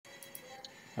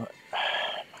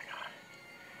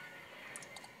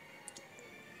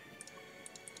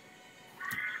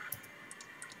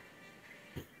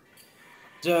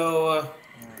So,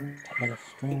 Another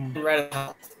stream. right at the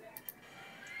top.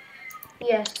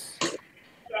 Yes.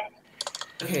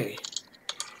 Okay.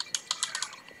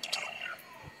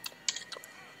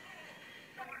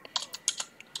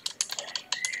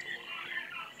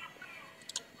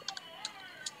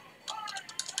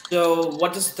 So,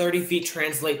 what does 30 feet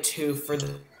translate to for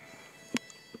the...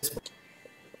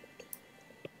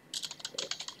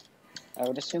 I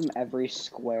would assume every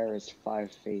square is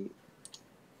 5 feet.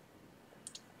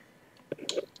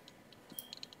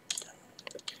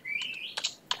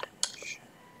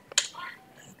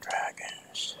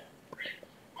 Dragons.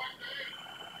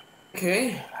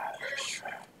 Okay.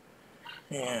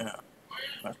 Yeah.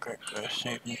 Okay, go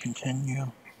save and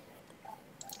continue.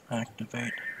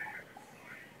 Activate.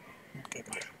 Okay,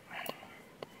 good.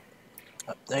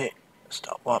 Update.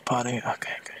 Stop what party?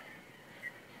 Okay,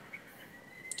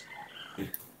 good.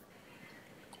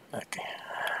 Okay.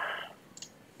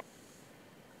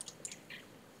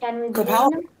 Can we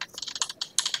Capel? begin?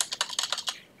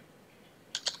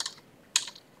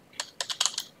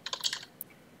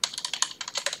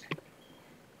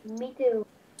 Me too.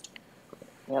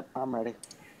 Yep, I'm ready.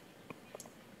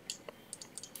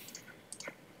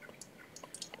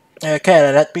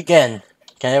 Okay, let's begin.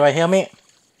 Can everybody hear me?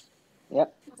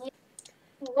 Yep.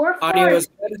 Audio Warforged. is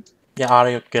good. Yeah,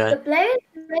 audio The good. players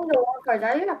playing the Warforged,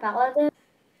 are you a paladin?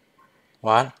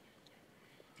 What?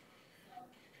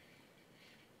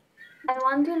 I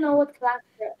want to know what class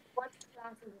is it?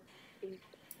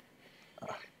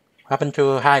 Happened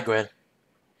to Hagrid.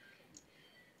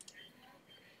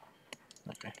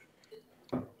 Okay.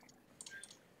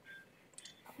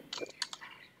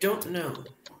 Don't know.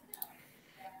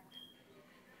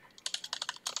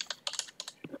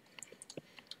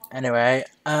 Anyway,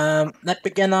 let's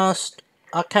begin our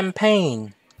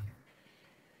campaign.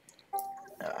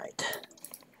 Alright.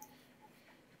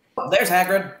 Oh, there's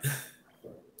Hagrid.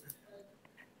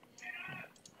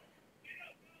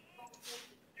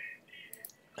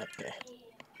 Okay.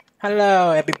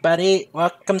 Hello, everybody.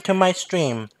 Welcome to my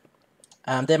stream.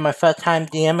 This is my first time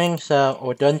DMing,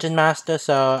 or Dungeon Master,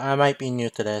 so I might be new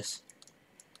to this.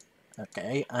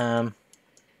 Okay. Yeah,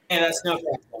 that's no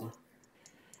problem.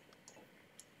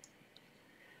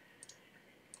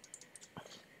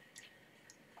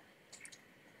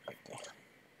 Okay.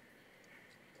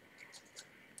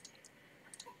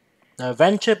 The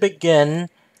adventure begins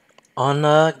on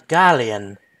a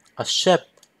galleon, a ship,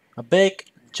 a big,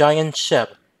 giant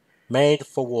ship made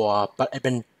for war, but had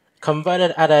been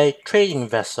converted as a trading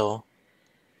vessel.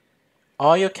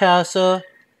 All your characters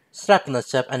slept on the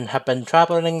ship and have been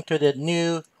traveling to the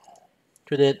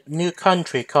new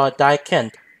country called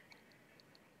Dai'Kinh.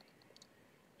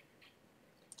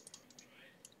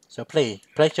 So please,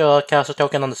 place your character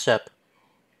token on the ship.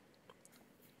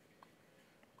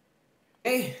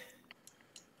 Okay.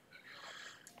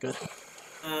 Good.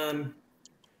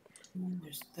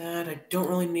 There's that. I don't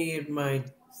really need my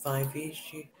 5e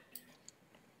sheet.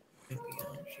 Maybe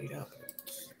I'll sheet up.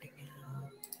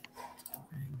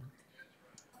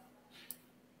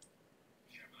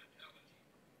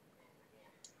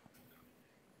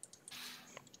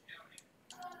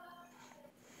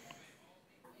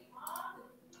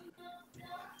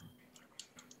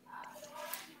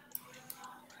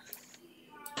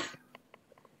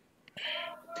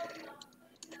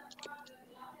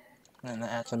 And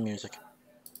add some music.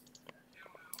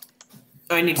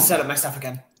 I need to set up my stuff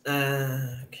again.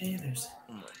 Okay, there's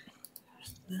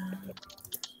that.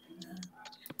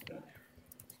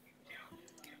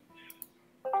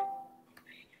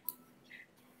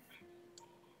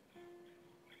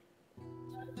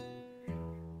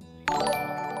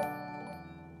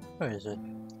 Where is it?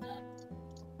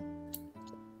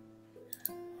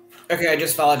 Okay, I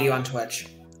just followed you on Twitch.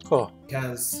 Cool.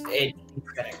 Because it's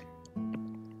forgetting.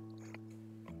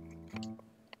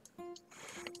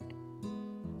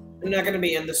 I'm not going to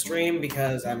be in the stream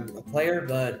because I'm a player,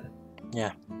 but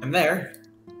yeah, I'm there.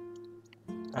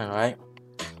 All right.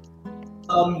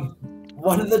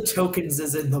 One of the tokens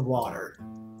is in the water.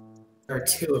 There are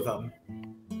two of them.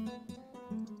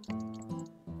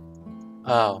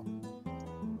 Oh.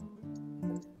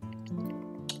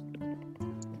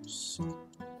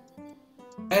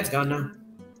 It's gone now.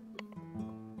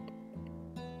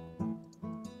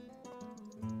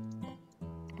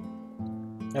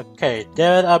 Okay,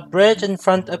 there's a bridge in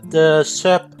front of the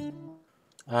ship.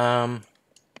 Yeah.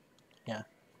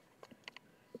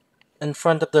 In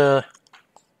front of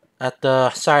at the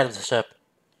side of the ship.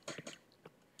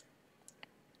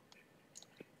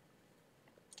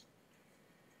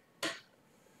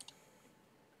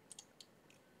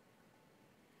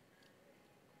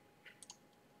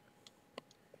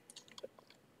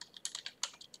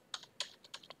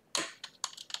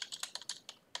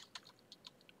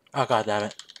 Oh god damn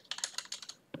it.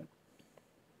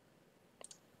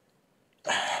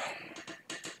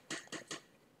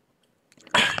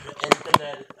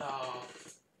 Internet, oh.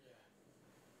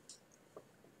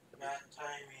 Bad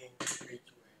timing.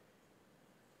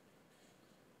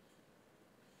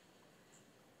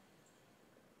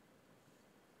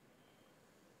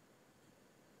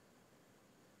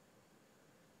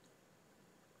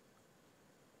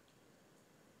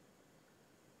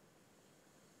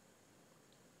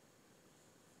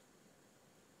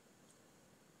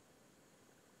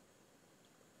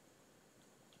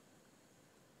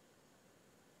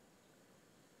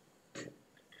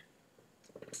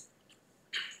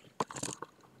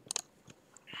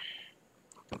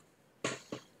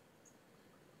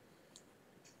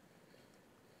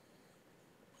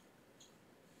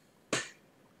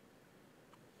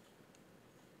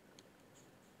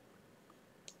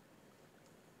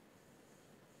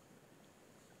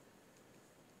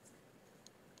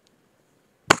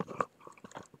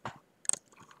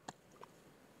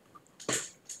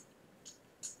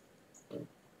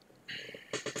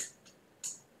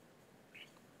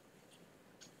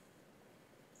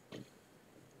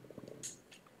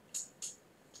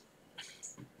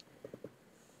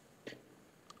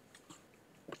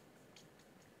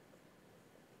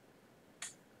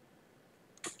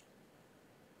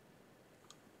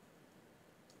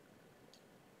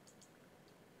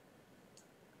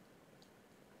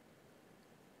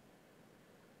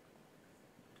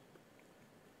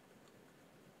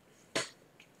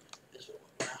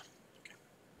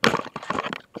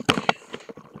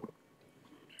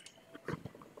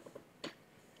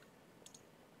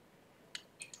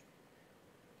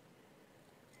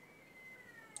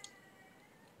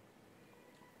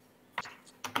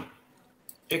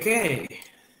 Okay.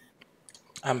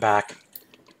 I'm back.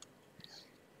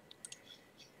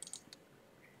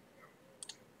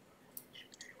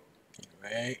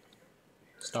 Right.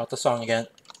 Start the song again.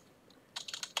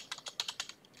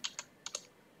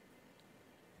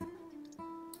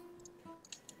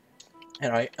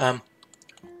 Alright,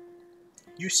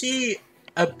 you see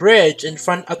a bridge in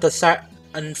front of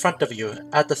in front of you,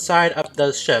 at the side of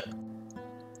the ship.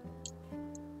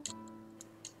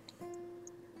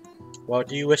 What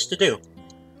do you wish to do?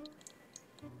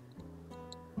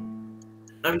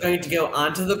 I'm going to go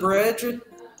onto the bridge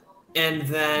and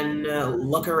then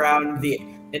look around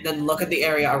and then look at the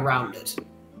area around it.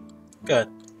 Good.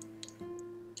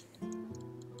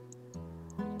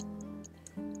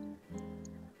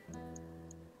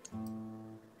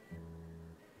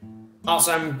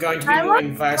 Also, I'm going to be I want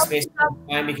moving to via go space talk,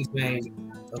 and time because my.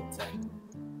 Oh, sorry.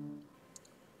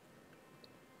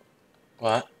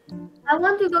 What? I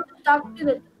want to go talk to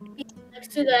the people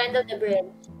next to the end of the bridge.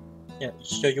 Yeah,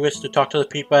 so you wish to talk to the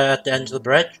people at the end of the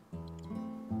bridge?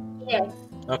 Yes.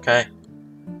 Okay.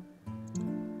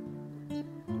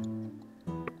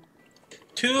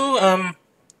 Two,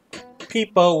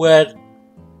 people with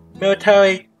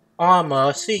military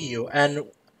armor see you and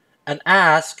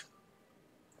ask,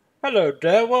 "Hello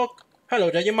there,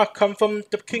 hello there, you must come from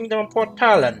the Kingdom of Port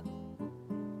Talon.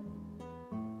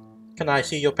 Can I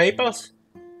see your papers?"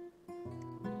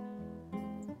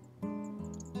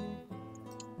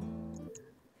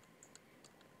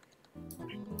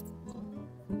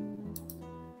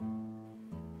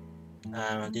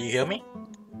 Do you hear me?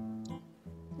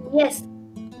 Yes.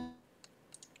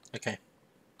 Okay.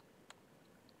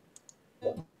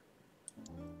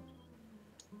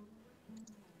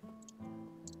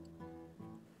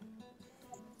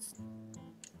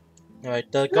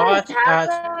 Alright, the Do I guard have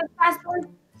asks, a passport?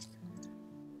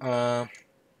 uh,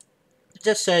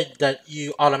 just said that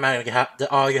you automatically have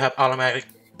you have automatic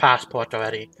passport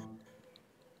already.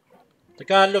 The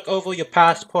guard look over your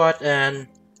passport and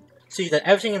see that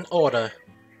everything in order,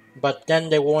 but then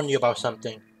they warn you about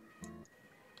something.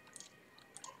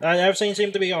 Everything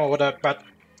seems to be in order, but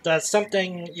there's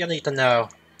something you need to know.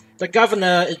 The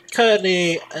governor is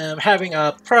currently having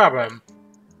a problem,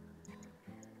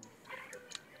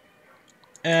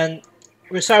 and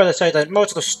we're sorry to say that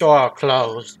most of the store are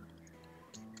closed.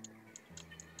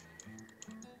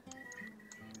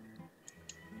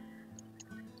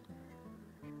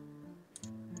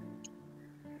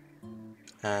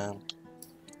 Um,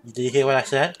 did you hear what I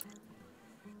said?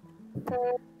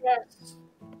 Yes.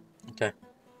 Okay.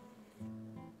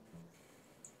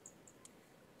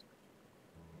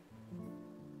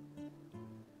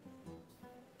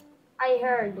 I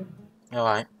heard.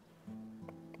 Alright.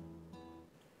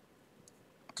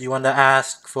 Do you want to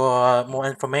ask for more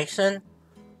information?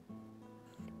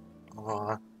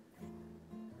 Or...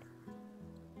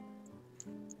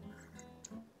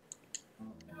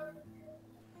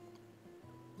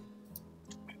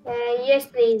 Yes,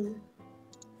 please.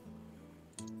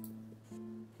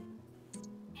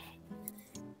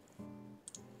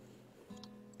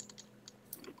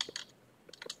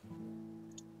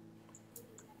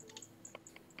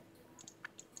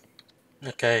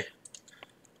 Okay.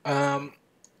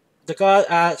 The guard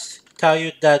asks tell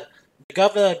you that the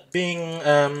governor being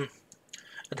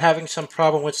having some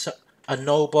problem with a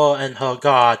noble and her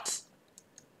guards.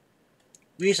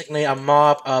 Recently, a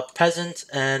mob of peasants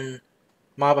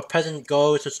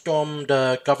go to storm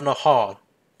the governor hall.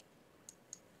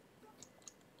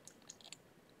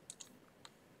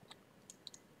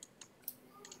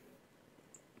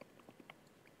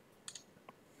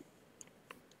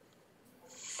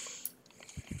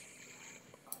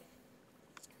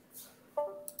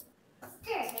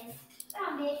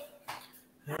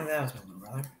 Oh, that was my little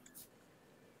brother.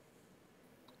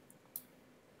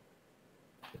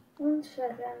 1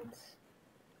 second.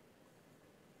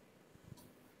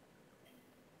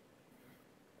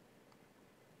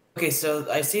 Okay,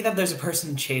 so I see that there's a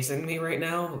person chasing me right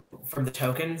now from the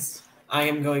tokens. I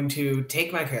am going to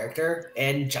take my character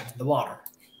and jump in the water.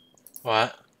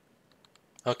 What?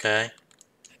 Okay.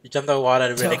 You jumped in the water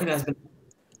and really Token has been.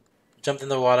 jumped in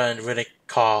the water and really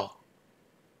cold.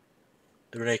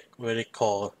 Really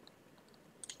cold.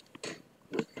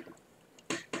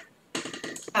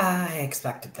 I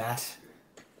expected that.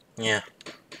 Yeah.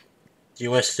 Do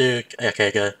you wish to?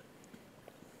 Okay, good.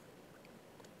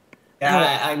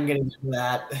 Yeah, I'm gonna do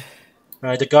that.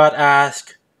 Alright, the guard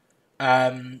asks,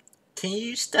 can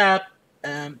you stop?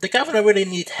 The governor really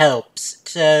needs help.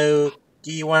 So,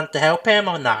 do you want to help him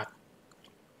or not?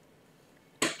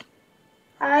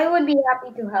 I would be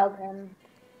happy to help him.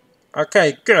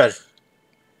 Okay, good.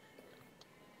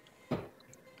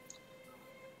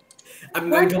 I'm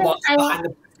One going to thing walk I behind the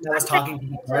person that was talking to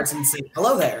the guards and say,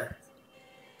 "Hello there."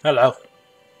 Hello.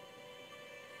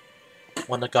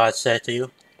 What the guard said to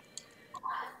you?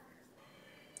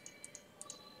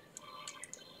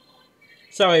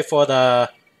 Sorry for the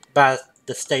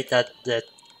state that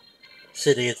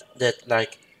city is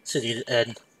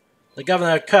in. The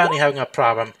governor currently having a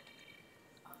problem.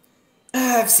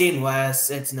 I've seen Wes.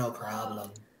 It's no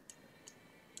problem.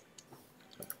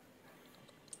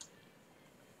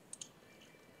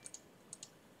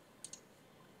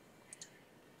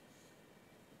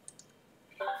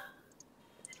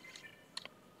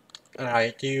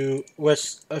 Alright, do you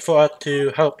wish for us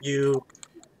to help you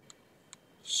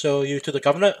show you to the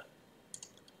governor?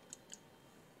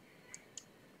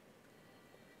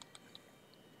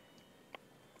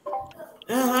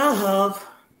 I'll help.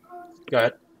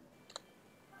 Good.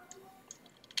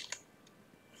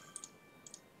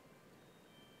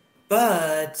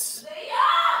 But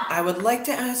I would like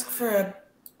to ask for a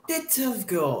bit of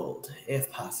gold, if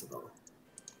possible.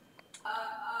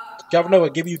 The governor will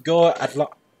give you gold at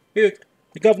the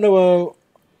governor will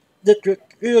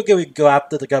we will give you gold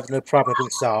after the governor problem has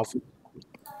been solved.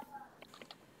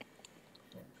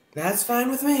 That's fine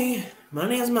with me.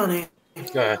 Money is money.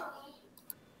 Good.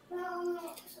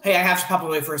 Hey, I have to pop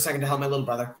away for a second to help my little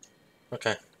brother.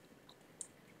 Okay.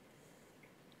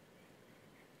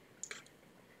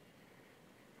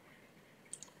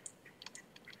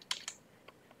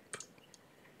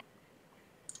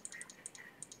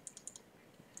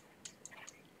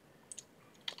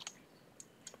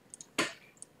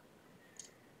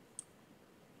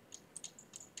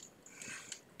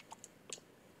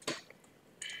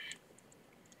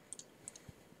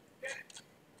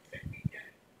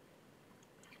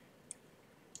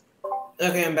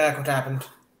 Okay, I'm back. What happened?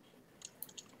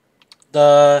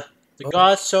 The Oh,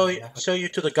 guards show you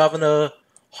to the governor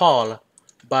hall,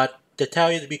 but they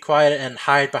tell you to be quiet and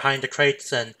hide behind the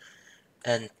crates and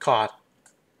cart.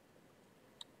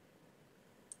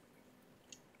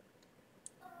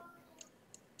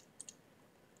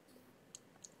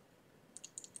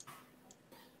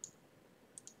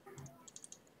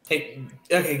 hey,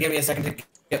 okay, give me a second to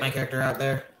get my character out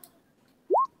there.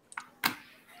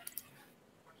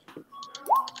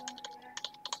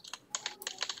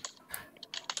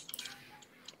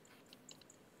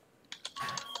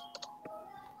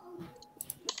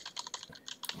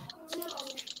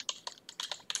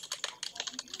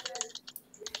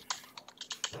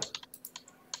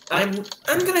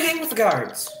 I'm gonna hang with the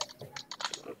guards.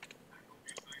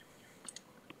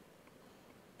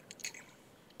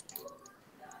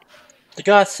 The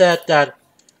guard said that,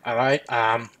 alright,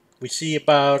 we see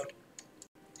about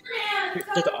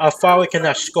how far we can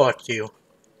escort you.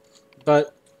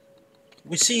 But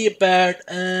we see about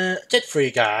just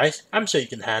 3 guys. I'm sure you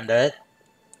can handle it.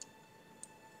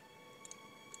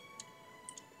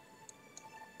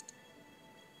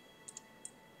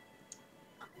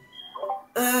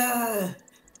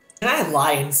 I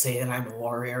lie and say that I'm a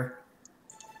warrior?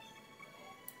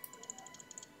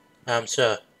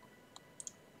 Sir.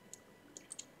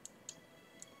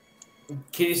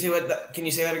 Can you see what? Can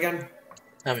you say that again?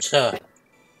 Sir.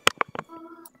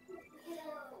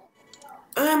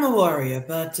 I'm a warrior,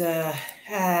 but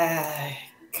I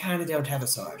kind of don't have a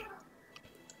sword.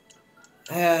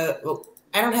 Well,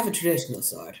 I don't have a traditional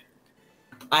sword.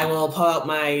 I will pull out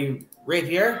my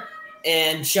rapier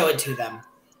and show it to them.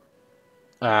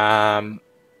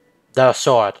 The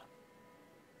sword.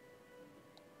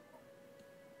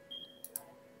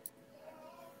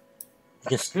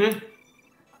 Yes.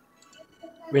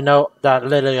 We know that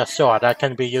literally a sword that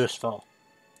can be useful.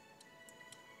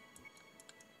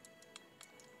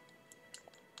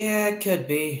 Yeah, it could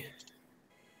be.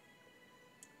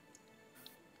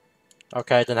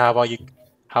 Okay, then how about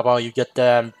you get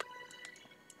them?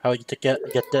 How you to get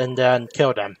in there and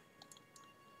kill them?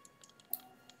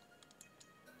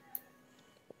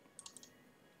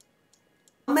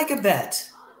 I'll make a bet.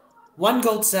 1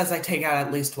 gold says I take out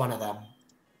at least one of them.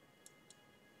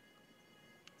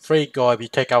 3 gold if you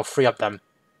take out 3 of them.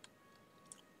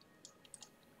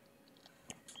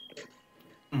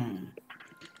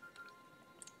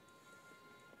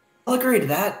 I'll agree to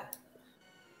that.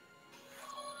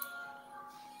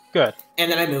 Good.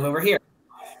 And then I move over here.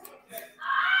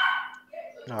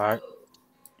 Alright.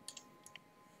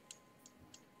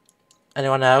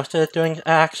 Anyone else that is doing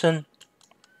action?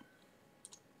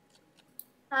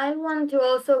 I want to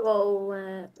also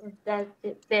go that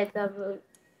bit of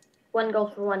 1 goal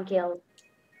for 1 kill.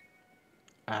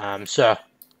 Sir.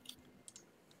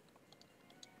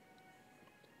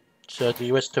 So do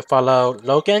you wish to follow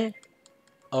Logan?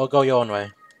 Or go your own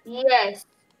way? Yes.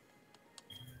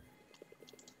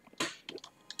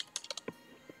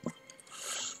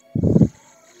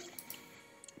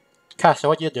 Cassie,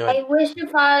 what you doing? I wish to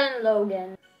follow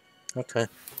Logan. Okay.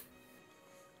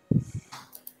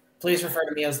 Please refer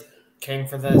to me as King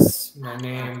for this. My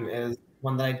name is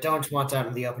one that I don't want out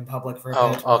in the open public for a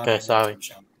bit. Oh, okay, sorry.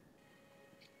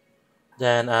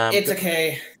 Then It's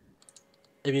okay.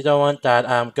 if you don't want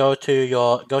that, go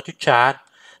to chat,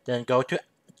 then go to,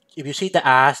 if you see the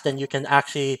ask, then you can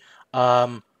actually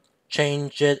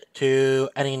change it to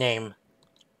any name.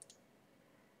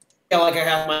 Yeah, like I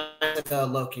have my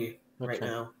Loki right Okay.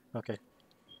 now. Okay.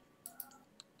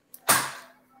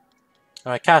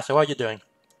 Alright, Cassie, what are you doing?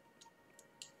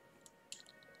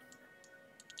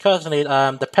 Currently,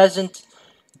 the peasant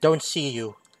don't see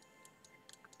you.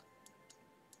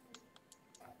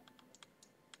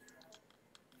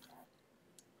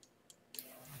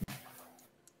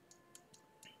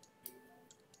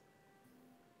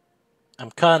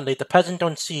 Currently, the peasant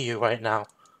don't see you right now.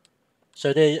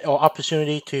 So there are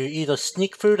opportunity to either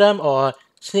sneak through them or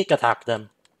sneak attack them.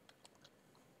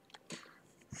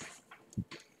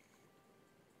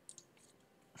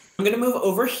 I'm gonna move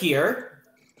over here.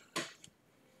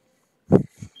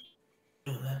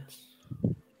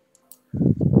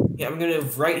 Yeah, I'm gonna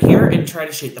move right here and try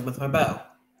to shoot them with my bow.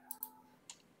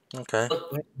 Okay.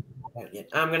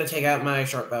 I'm gonna take out my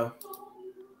short bow.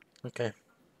 Okay.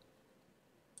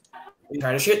 And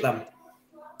try to shoot them.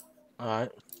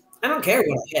 Alright. I don't care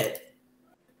what I hit.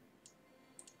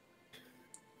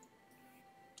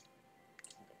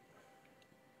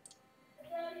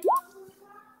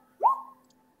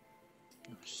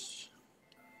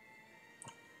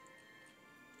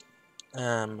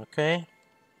 Okay.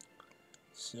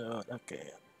 So, okay.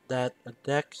 That a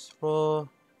dex roll.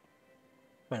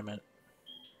 Wait a minute.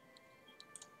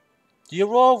 Do you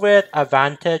roll with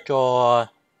advantage or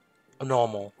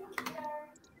normal?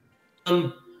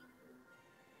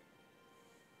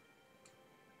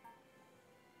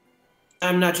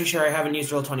 I'm not too sure. I haven't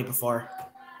used Roll20 before.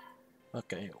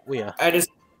 Okay, we are. I just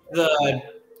the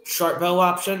short bow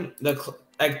option.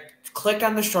 I clicked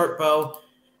on the short bow,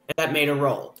 and that made a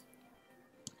roll.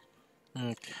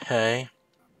 Okay.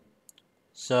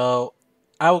 So,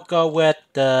 I'll go with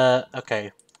the.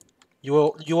 Okay.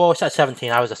 You always at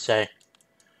 17. I was to say.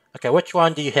 Okay, which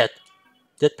one do you hit?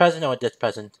 This peasant or this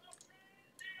peasant?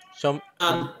 So.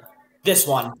 This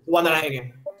one, the one that I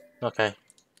hit. Okay.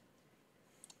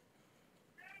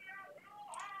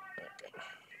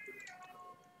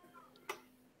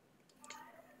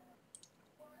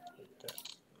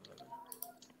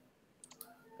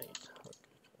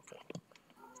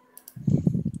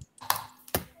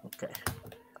 Okay.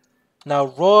 Now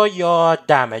roll your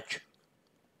damage.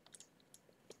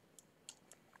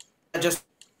 Just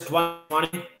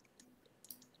 120.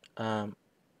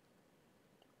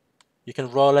 You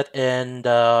can roll it in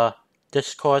the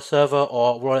Discord server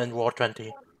or roll it in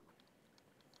Roll20.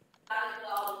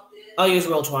 I'll use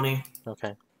Roll20.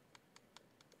 Okay.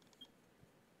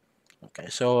 Okay,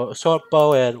 so sword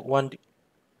bow and one.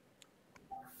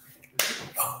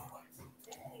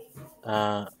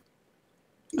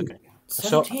 Okay.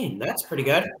 So 17. That's pretty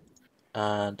good.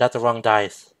 that's the wrong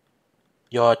dice.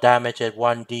 Your damage is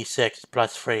 1d6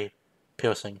 plus 3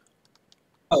 piercing.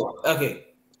 Oh, okay.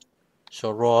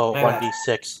 So roll My bad.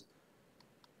 1d6.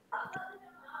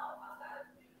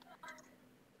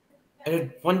 I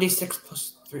did 1d6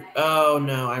 plus 3. Oh,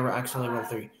 no. I actually rolled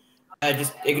 3.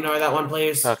 Just ignore that one,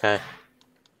 please. Okay.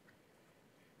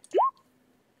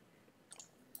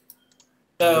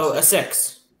 So, a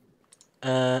 6.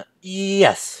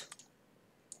 Yes.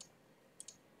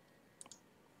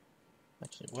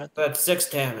 Actually, what? That's 6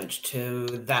 damage to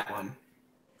that one.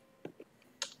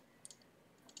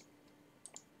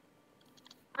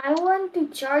 I want to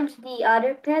charge the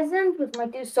other peasant with my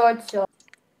 2 swords. So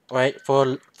Right,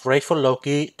 for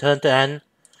Loki, turn to end.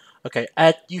 Okay,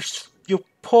 and you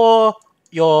pull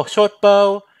your short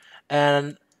bow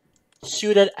and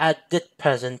shoot it at this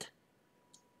peasant.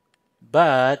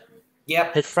 But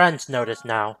Yep. his friends notice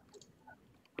now.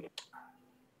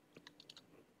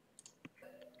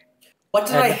 What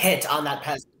did I And hit on that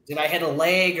peasant? Did I hit a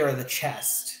leg or the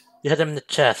chest? you hit him in the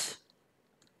chest.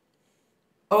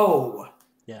 Oh.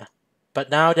 Yeah. But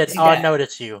now they Is he all dead?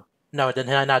 notice you. No, then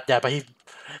he's not dead, but he's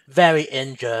very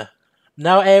injured.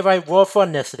 Now everybody roll for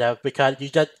initiative because you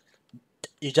just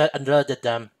alerted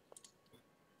them.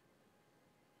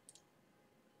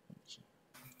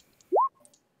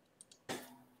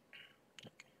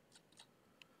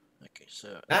 Okay,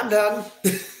 so I'm done.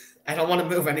 I don't want to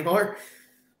move anymore.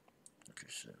 okay,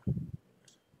 so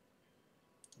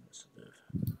initiative.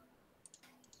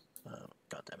 Oh,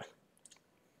 God damn it.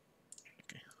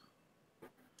 Okay.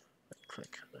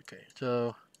 Click. Okay,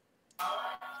 so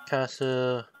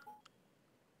castle.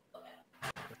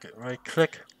 Okay, right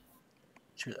click.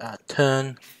 Choose add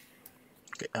turn.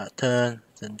 Okay, add turn.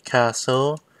 Then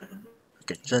castle.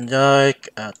 Okay, then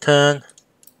turn.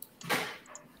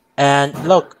 And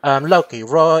Loki,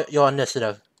 roll your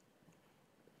initiative.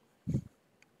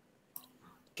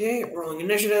 Okay, rolling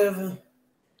initiative.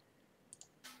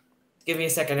 Give me a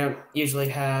second. I don't usually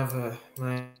have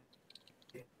my.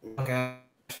 Okay.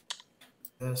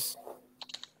 This.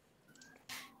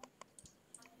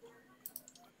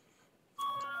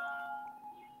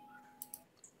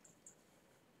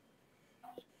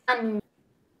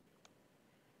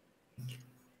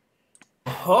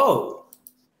 Oh.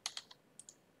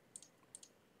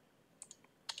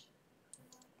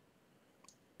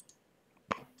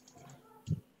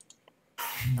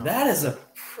 That is a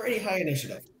pretty high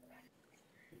initiative.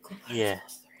 Yeah.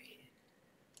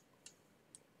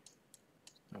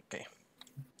 Okay.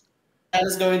 That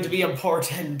is going to be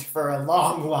important for a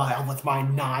long while with my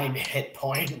 9 hit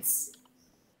points.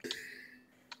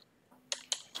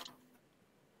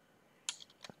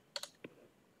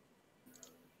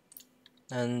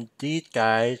 And these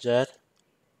guys that.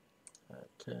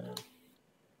 Okay.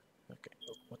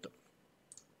 What the?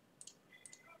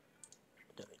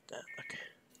 Delete that. Okay.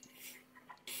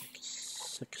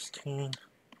 16.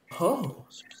 Oh,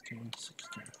 16.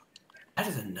 that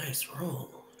is a nice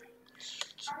roll.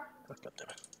 Oh, God damn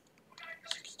it.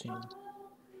 16.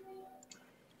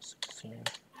 16.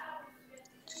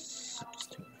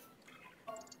 16.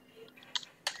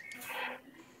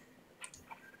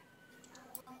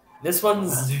 This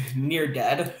one's near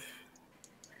dead.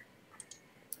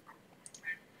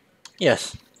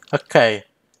 Yes. Okay.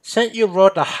 Since you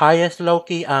rolled the highest,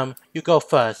 Loki, you go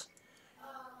first.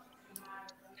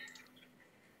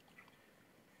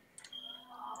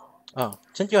 Oh,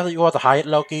 since you rolled the highest,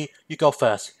 Loki, you go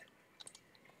first.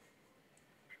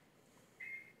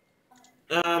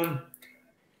 Um,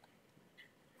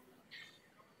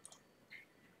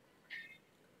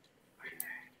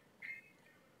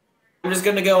 I'm just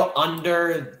gonna go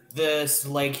under this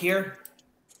lake here.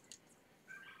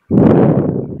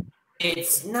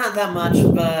 It's not that much,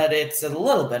 but it's a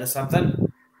little bit of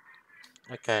something.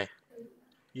 Okay.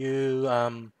 You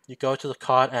go to the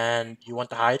cart and you want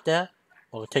to hide there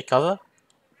or take cover.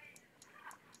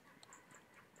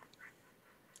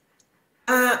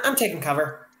 I'm taking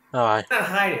cover. All right. Not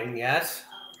hiding yet.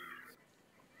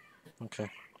 Okay.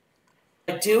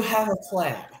 I do have a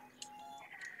plan.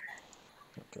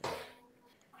 Okay.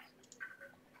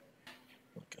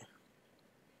 Okay.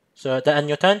 So that end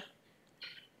your turn.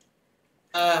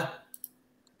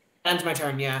 Ends my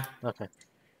turn, yeah. Okay.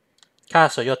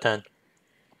 Castle, your turn.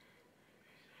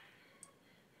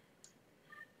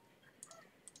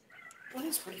 That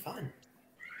is pretty fun.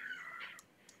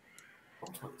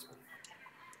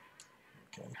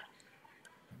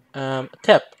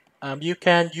 Tip. You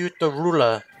can use the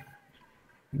ruler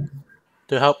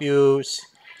to help you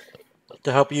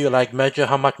like measure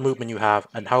how much movement you have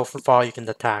and how far you can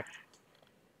attack.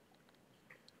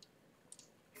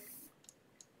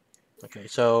 Okay,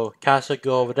 so Castle,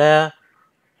 go over there.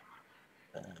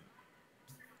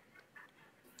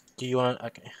 Do you want?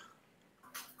 Okay.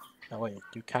 Oh wait,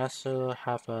 do Castle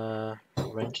have a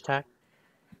range attack?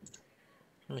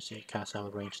 Let me see. Castle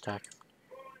have a range attack.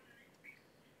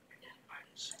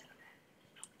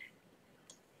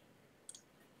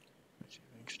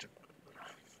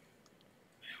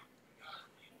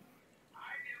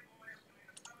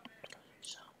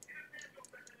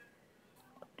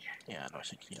 Yeah, I don't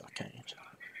think you okay.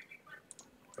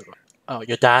 Oh,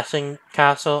 you're dashing,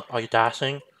 Castle? Are you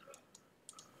dashing?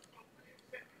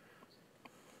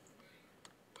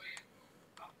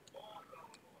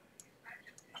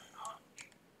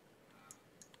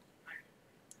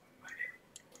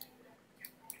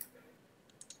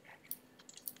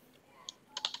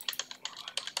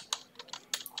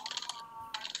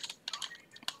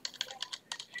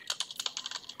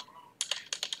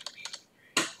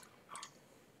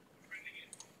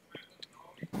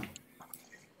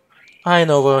 Hi,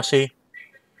 Novosi.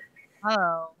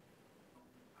 Hello.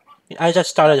 I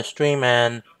just started the stream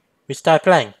and we started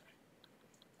playing.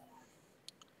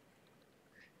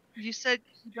 You said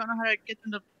you don't know how to get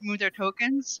them to move their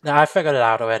tokens? No, I figured it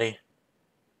out already.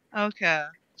 Okay.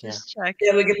 Just check.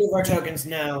 Yeah, we can move our tokens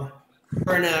now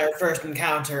for our first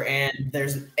encounter,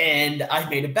 and I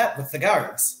made a bet with the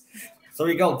guards.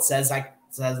 3 gold says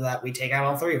that we take out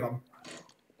all 3 of them.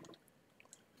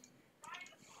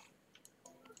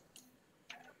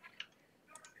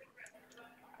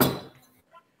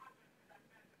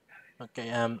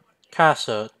 Okay,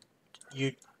 Castle,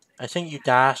 I think you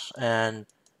dash and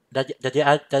did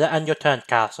that end your turn,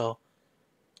 Castle?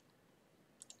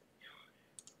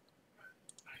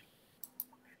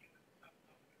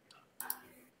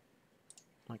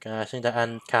 Okay, I think that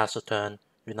end Castle turn.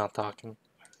 You're not talking.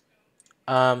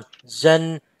 Dana,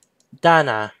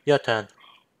 your turn.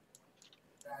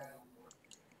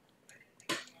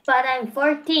 But I'm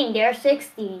 14, they're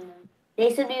 16.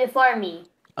 They should be before me.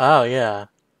 Oh yeah.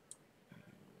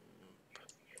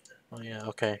 Oh yeah.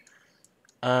 Okay.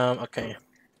 Okay.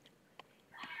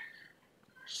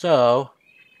 So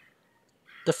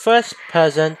the first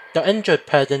peasant, the injured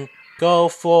peasant, go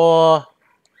for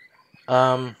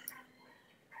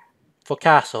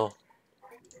Castle.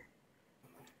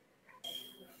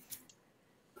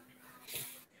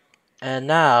 And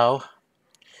now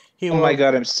he Oh will. my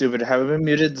god, I'm stupid. Have I been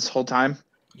muted this whole time?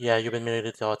 Yeah, you've been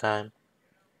muted the whole time.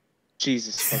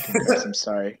 Jesus fucking Christ, I'm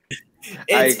sorry.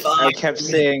 It's fine. I kept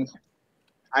saying,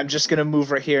 I'm just gonna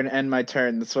move right here and end my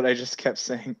turn. That's what I just kept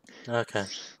saying. Okay.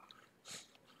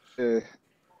 Uh,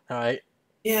 Alright.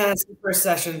 Yeah, it's the first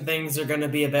session. Things are going to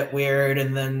be a bit weird,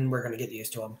 and then we're going to get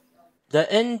used to them.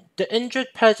 The injured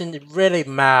peasant is really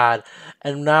mad,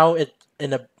 and now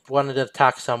wanted to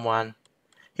attack someone.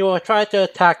 He will try to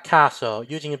attack Castle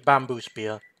using a bamboo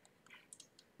spear.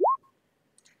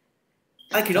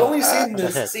 I can only see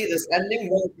That hit. this ending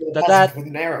with the Did peasant that- with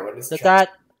an arrow in his Did chest.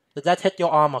 that hit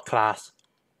your armor class,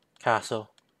 Castle?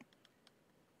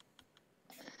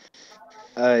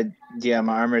 yeah,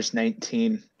 my armor's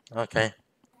 19. Okay.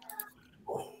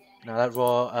 Now that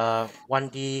roll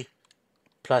 1d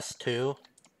plus 2.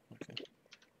 Okay.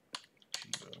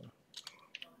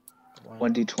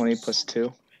 1d20 plus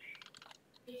 2.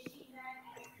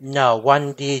 No,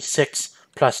 1d6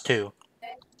 plus 2.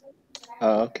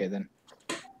 Oh, okay then.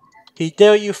 He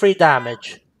deal you 3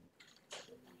 damage.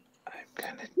 I'm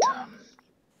kinda dumb.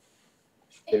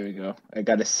 There we go. I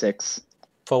got a 6.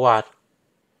 For what?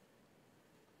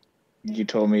 You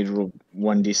told me to roll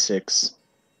 1d6.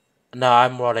 No,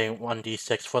 I'm rolling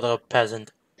 1d6 for the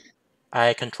peasant.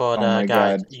 I control Oh the my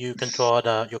guy. god. You control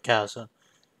your character.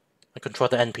 I control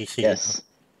the NPC. Yes.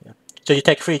 Yeah. So you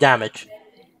take 3 damage.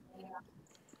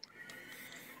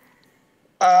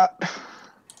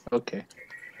 Okay.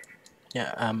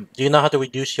 Yeah. Do you know how to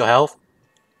reduce your health?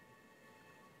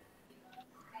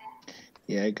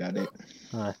 Yeah, I got it.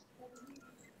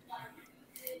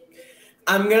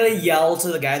 I'm going to yell to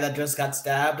the guy that just got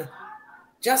stabbed.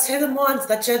 Just hit him once.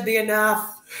 That should be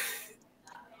enough.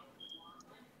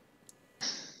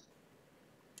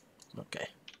 Okay.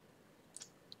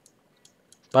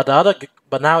 But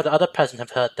now the other peasants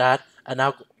have heard that and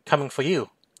now coming for you.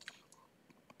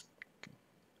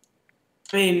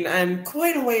 I mean, I'm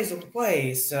quite a ways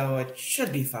away, so it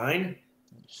should be fine.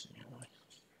 Let's see.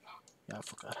 Yeah, I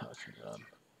forgot how to.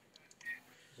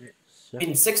 I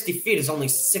mean, 60 feet is only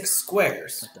 6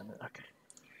 squares. Okay.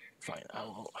 Fine. I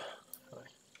will.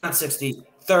 Not 60,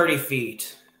 30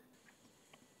 feet.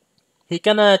 He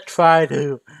gonna try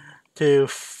to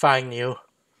find you.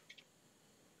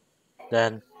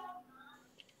 Then.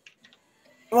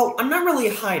 Well, I'm not really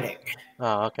hiding.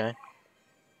 Oh, okay.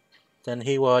 Then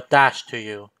he will dash to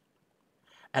you.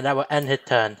 And that will end his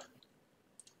turn.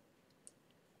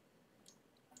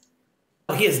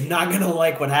 He is not gonna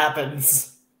like what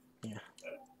happens. Yeah.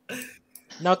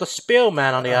 Now the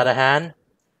Spearman, on the other hand,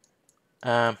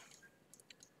 the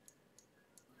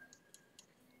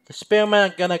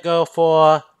Spearman gonna go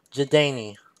for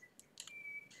Zidane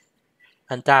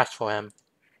and dash for him.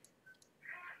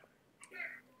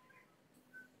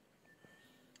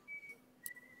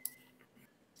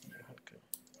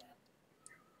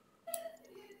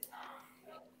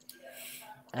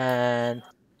 And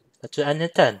that's the end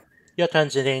his turn. Your turn,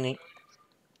 Zidane.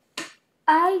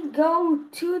 I go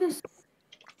to the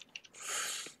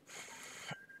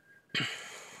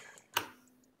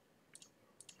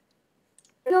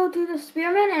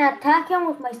spearman and attack him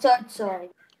with my sword.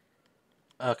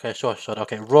 Okay, short.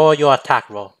 Okay, roll your attack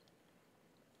roll.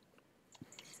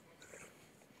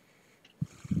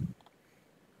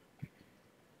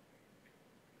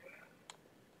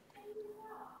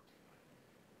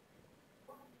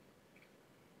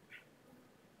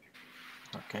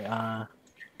 Okay,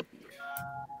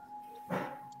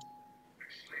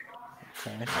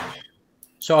 okay.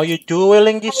 So are you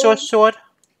dueling the sword?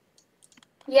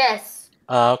 Yes.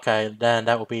 Okay, then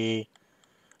that will be...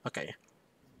 Okay.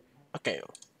 Okay.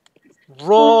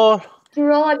 Roll... To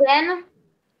roll again?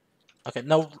 Okay,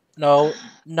 no,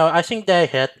 I think they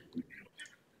hit.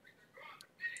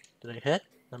 Did they hit?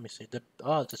 Let me see.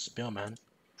 Oh, the Spearman.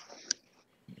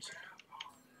 Let me see.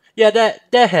 Yeah,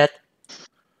 they hit.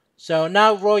 So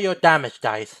now roll your damage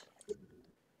dice.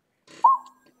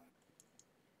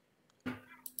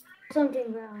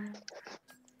 Something wrong.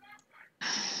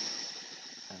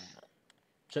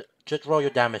 Just roll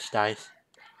your damage dice.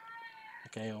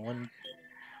 Okay, one.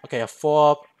 Okay, a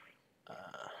 4.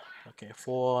 Okay,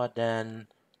 4. Then.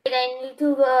 Wait, I need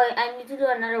to do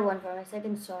another one for my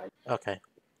second sword. Okay.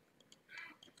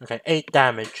 Okay, 8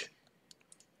 damage.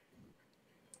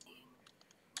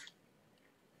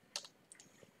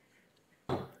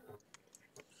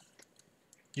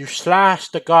 You slash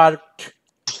the guard. You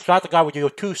slash the guard with your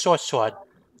 2-sword sword,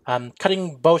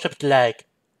 cutting both of his leg.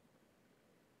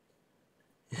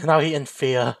 Now he in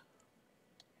fear.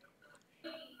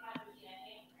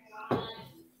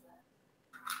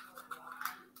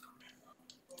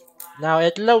 Now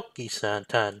it's Loki's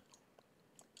turn.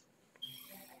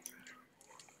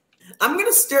 I'm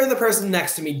gonna stare the person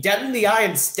next to me dead in the eye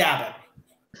and stab him.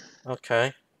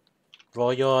 Okay.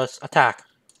 Roll your attack.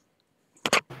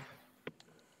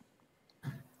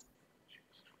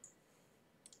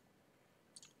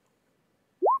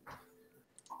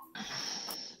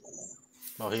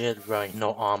 Oh, he is wearing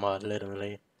no armor,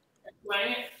 literally.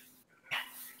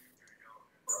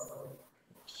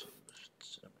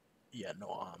 Yeah, no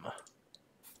armor.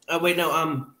 Oh wait, no.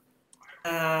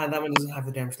 That one doesn't have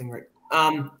the damage thing right.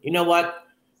 You know what?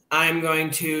 I'm going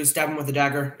to stab him with a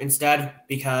dagger instead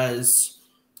because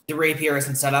the rapier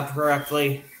isn't set up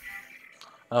correctly.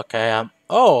 Okay.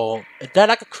 Oh, is that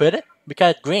like a crit?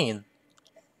 Because it's green.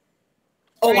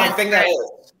 Oh, Green I is think that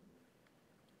is.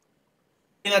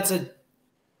 That's a.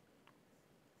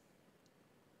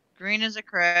 Green is a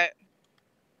crit.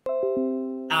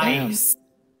 Nice.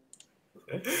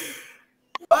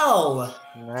 Well,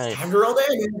 Nice. time to roll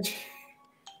damage.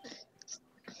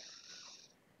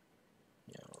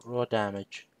 Yeah, roll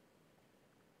damage.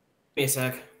 Give me a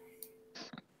sec.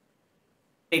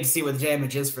 Need to see what the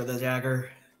damage is for the dagger.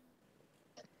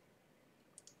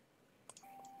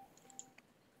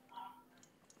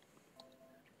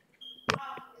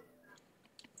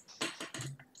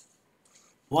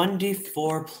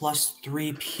 (1d4 plus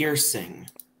 3 piercing).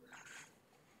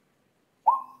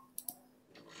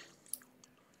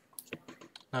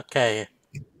 Okay.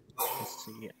 Let's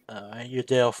see. You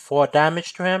deal 4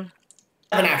 damage to him?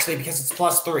 7 actually, because it's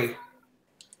plus 3.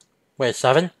 Wait,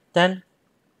 7 then?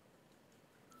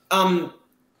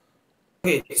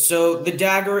 Okay, so the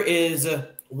dagger is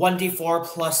 1d4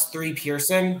 plus 3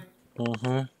 piercing.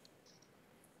 Mm-hmm.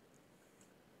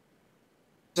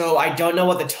 So I don't know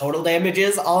what the total damage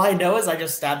is. All I know is I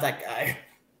just stabbed that guy.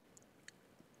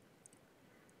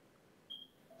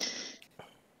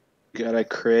 Got a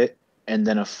crit and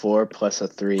then a 4 plus a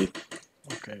 3,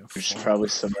 Okay. which is 4. probably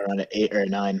somewhere around an 8 or a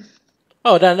 9.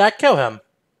 Oh, then that kill him.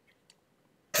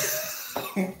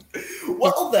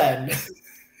 Well then.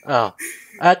 Oh.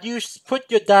 You put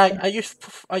your dagger. You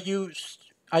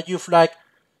like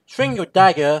swing your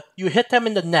dagger. You hit him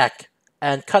in the neck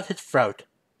and cut his throat.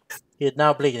 He is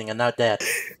now bleeding and now dead.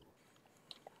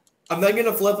 I'm then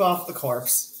gonna flip off the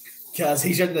corpse because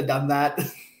he shouldn't have done that.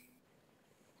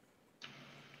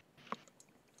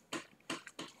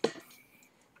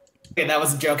 Okay, that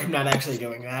was a joke. I'm not actually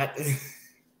doing that.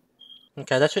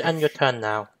 Okay, that should end your turn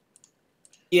now.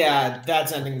 Yeah,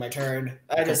 that's ending my turn.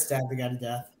 I Okay. just stabbed the guy to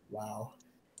death. Wow.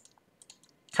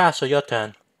 Castle, your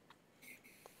turn.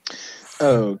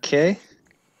 Okay.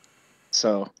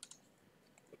 So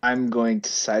I'm going to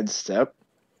sidestep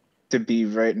to be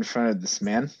right in front of this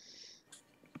man.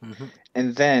 Mm-hmm.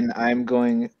 And then I'm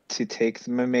going to take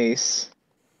my mace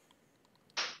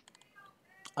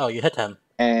Oh, you hit him.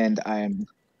 and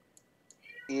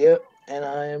Yep, and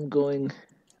I am going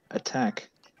attack.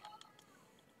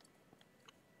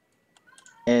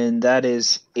 And that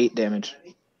is 8 damage.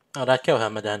 Oh, that killed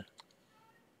him then.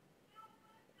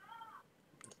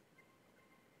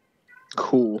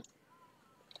 Cool.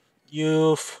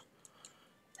 You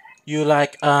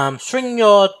like swing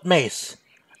your mace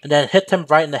and then hit him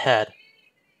right in the head,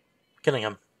 killing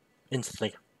him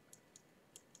instantly.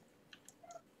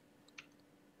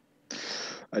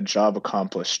 A job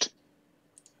accomplished.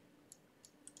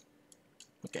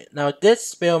 Okay, now this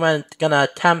spearman gonna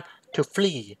attempt to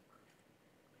flee,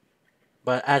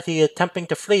 but as he attempting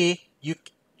to flee,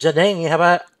 Zidane, have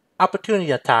an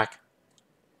opportunity attack.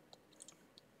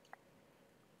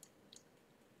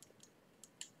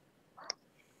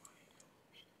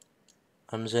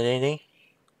 Zidane.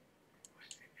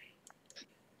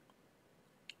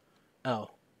 Oh,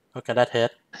 okay, that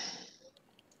hit.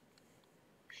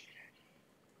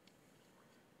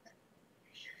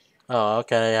 Oh,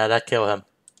 okay, yeah, that killed him.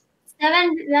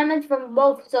 7 damage from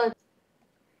both swords.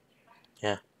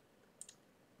 Yeah.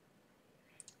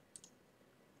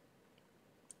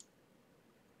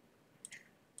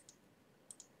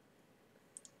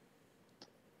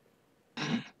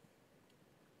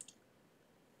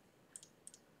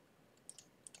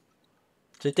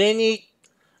 Zidane,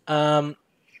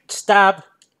 stab.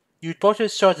 You both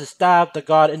his sword to stab the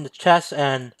guard in the chest,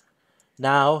 and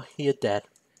now he is dead.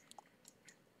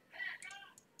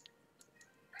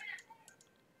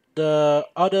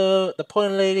 The poor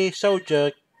lady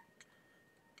soldier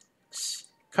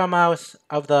come out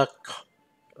of the,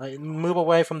 like, move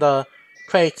away from the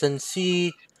crates and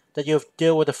see that you've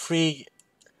dealt with the 3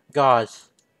 guards.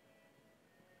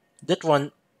 This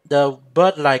one, the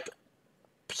bird-like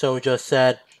soldier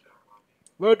said,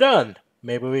 "We're done.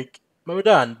 We're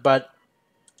done, but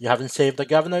you haven't saved the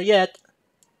governor yet."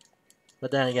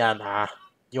 But then again,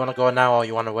 you wanna go now or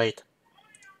you wanna wait?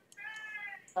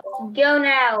 Go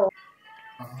now.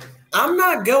 I'm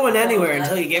not going anywhere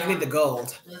until you give me the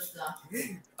gold.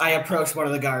 I approach one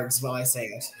of the guards while I say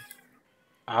it.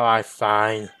 Alright,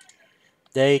 fine.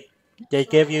 They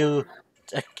give you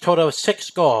a total of 6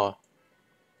 score.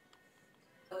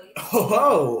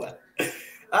 Oh,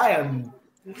 I'm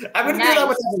gonna do that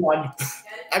with everyone.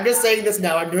 I'm just saying this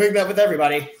now. I'm doing that with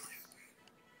everybody.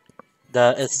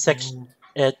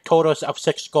 It totals of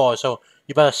 6 scores, so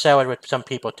you better share it with some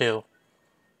people too.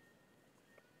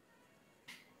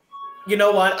 You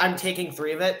know what? I'm taking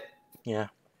 3 of it. Yeah.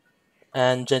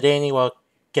 And Jadani will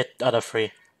get the other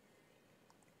 3.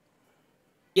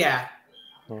 Yeah,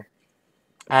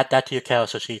 Add that to your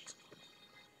character sheet.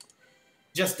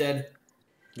 just did.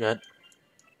 Good.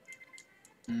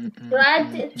 To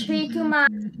add 3 to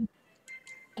my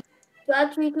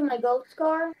gold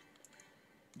score.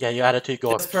 Yeah, you added to your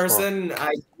gold This score. person,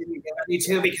 I didn't get any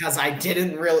to because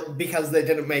because they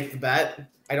didn't make the bet.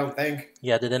 I don't think.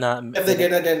 Yeah, they did not. If they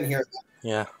did, I didn't hear that.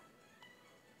 Yeah.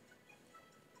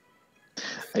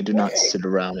 I do not sit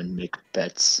around and make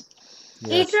bets.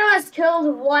 Yes. Each has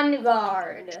killed 1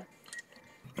 guard.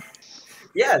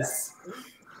 Yes.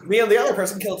 Me and the other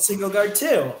person killed single guard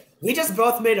too. We just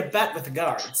both made a bet with the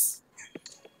guards.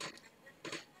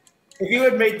 If you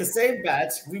had made the same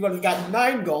bet, we would have gotten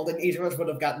 9 gold and each of us would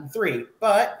have gotten 3.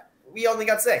 But we only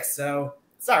got 6, so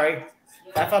sorry.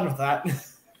 Have fun with that.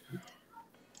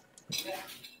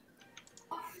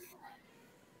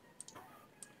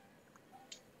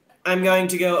 I'm going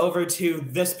to go over to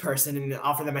this person and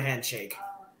offer them a handshake.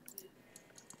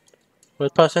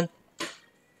 What person?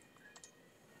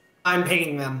 I'm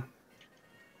pinging them.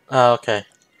 Oh, okay.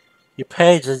 You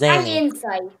paid And Zidane.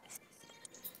 insight.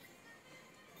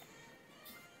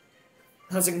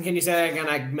 Can you say that again?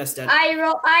 I missed it.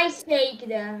 I shake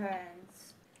their hands.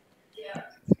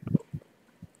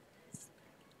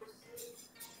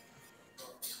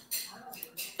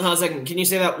 Can you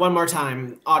say that one more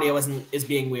time? Audio is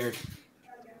being weird.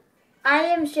 I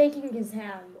am shaking his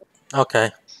hand.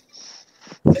 Okay.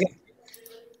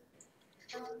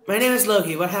 My name is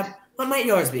Loki. What might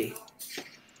yours be?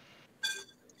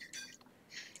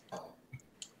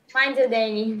 Mine too,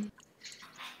 Danny.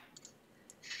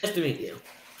 Nice to meet you.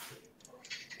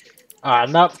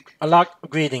 I'm not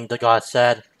greeting, the guard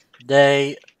said.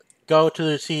 They go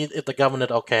to see if the governor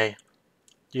is okay.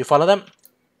 Do you follow them?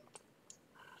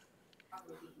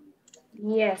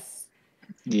 Yes.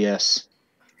 Yes.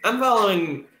 I'm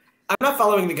not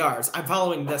following the guards. I'm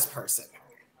following this person.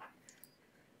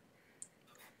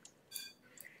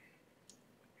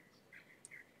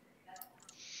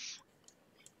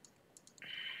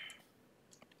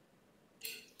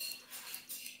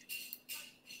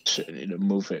 Shit, I need to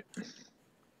move it.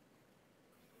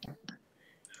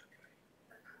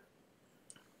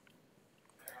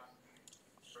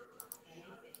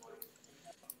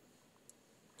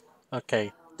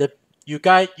 Okay. You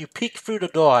peek through the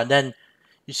door and then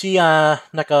you see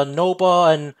like a noble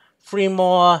and 3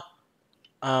 more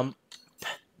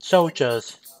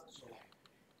soldiers.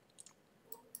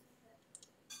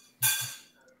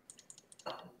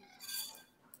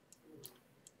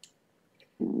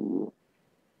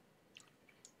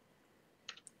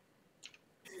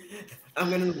 I'm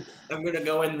gonna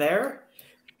go in there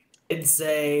and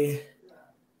say,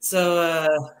 so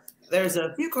there's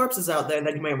a few corpses out there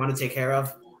that you might want to take care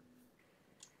of.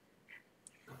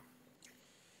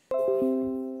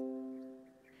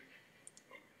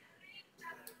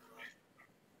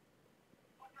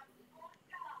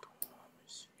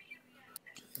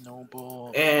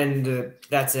 Noble. And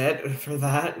that's it for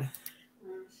that.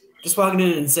 Just walking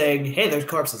in and saying, hey, there's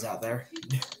corpses out there.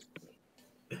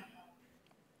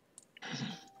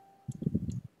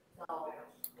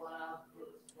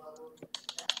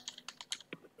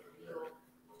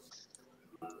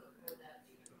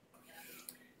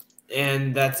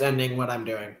 And that's ending what I'm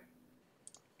doing.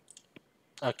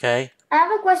 Okay. I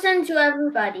have a question to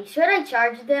everybody. Should I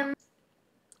charge them?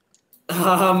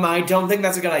 I don't think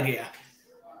that's a good idea.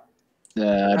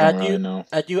 I don't really know.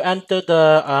 As you enter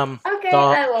the Okay,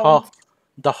 I won't.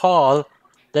 the hall,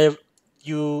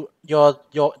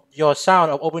 your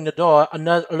sound of opening the door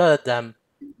alerted them.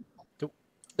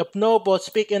 The noble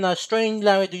speak in a strange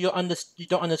language you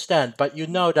don't understand, but you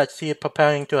know that she is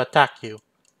preparing to attack you.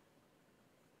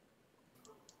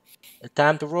 It's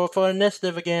time to roll for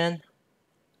initiative again.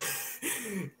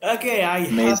 Okay, I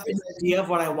have an idea of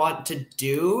what I want to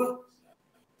do.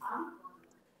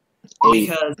 8.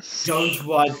 Because I don't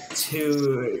want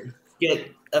to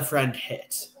get a friend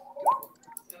hit.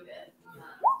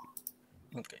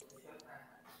 Okay.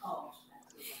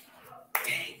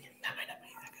 Dang, that might not be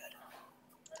that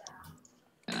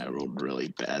good. I rolled really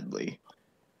badly.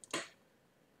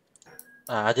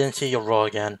 I didn't see your roll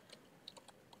again.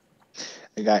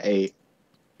 I got 8.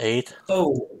 8?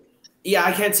 Oh, yeah,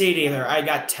 I can't see it either. I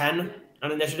got 10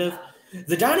 on initiative.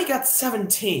 The Donnie got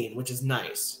 17, which is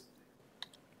nice.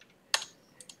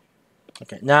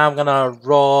 Okay, now I'm gonna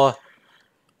roll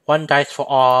 1 dice for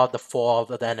all the 4 of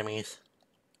the enemies.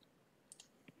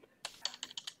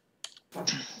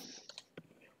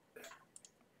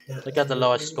 Look at the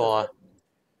lowest score.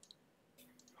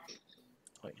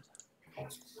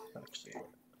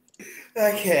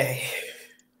 Okay.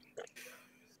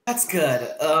 That's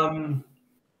good. Oh,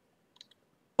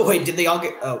 wait, did they all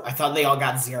get... Oh, I thought they all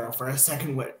got 0 for a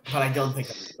second, but I don't think...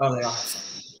 Oh, they all have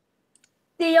some.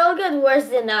 They all get worse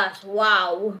than us.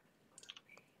 Wow.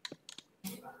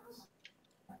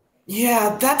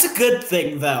 Yeah, that's a good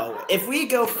thing, though. If we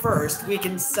go first, we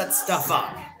can set stuff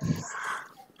up.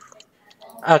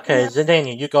 Okay,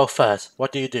 Zidane, you go first.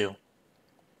 What do you do?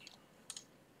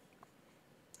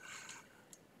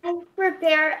 I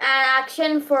prepare an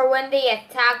action for when they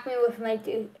attack me with my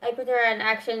two. I prepare an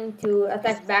action to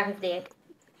attack back if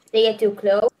they get too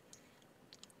close.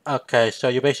 Okay, so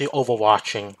you're basically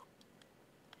overwatching.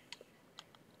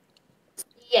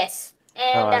 Yes,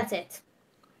 and Alright. that's it.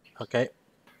 Okay.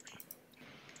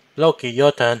 Loki,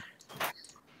 your turn.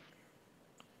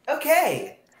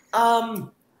 Okay.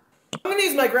 I'm gonna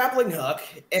use my grappling hook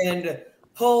and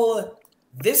pull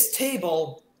this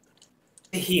table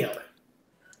to here.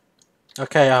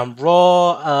 Okay,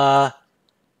 roll,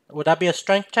 would that be a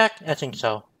strength check? I think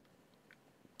so.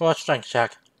 Roll a strength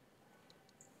check.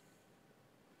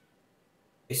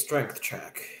 A strength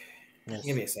check. Yes.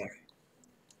 Give me a sec.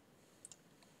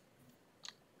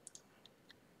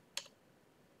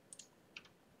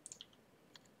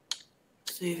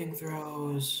 Saving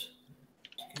throws.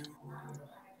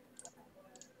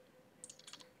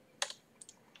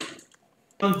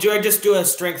 Do I just do a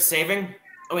strength saving?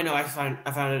 Oh wait, no, I found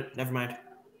it. Never mind.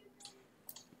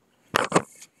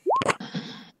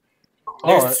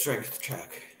 There's the strength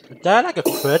check. Is that like a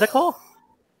critical?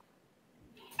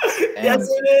 Yes,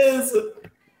 it is.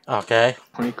 Okay.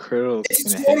 20 crittals.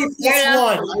 It's in a 20 hit. plus Yeah.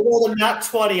 1. I rolled a nat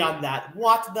 20 on that.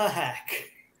 What the heck?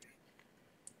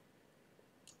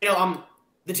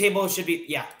 The table should be.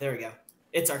 Yeah, there we go.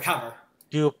 It's our cover.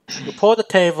 You pull the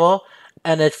table,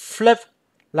 and it flips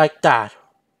like that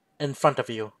in front of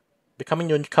you, becoming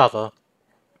your cover.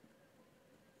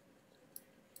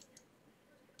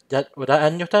 Would that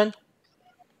end your turn?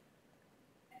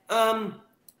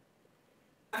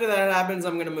 After that happens,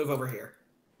 I'm gonna move over here.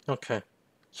 Okay.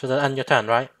 So that end your turn,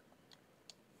 right?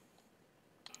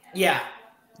 Yeah,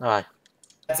 Alright.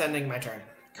 that's ending my turn.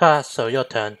 Castle, your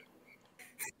turn.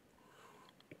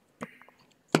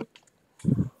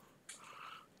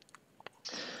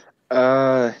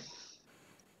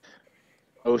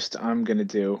 Most I'm gonna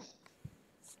do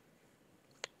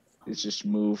is just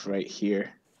move right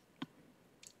here,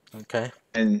 Okay.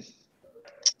 and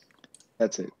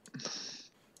that's it.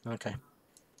 Okay.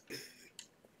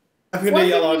 I'm gonna What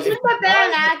yell you out. should prepare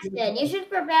an action. You should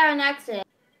prepare an action.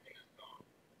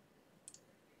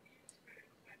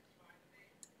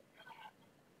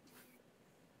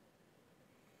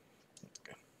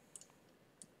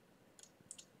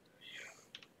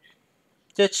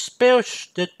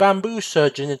 The bamboo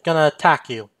surgeon is gonna attack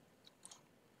you.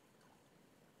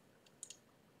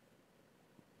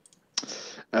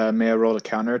 May I roll a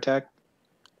counterattack?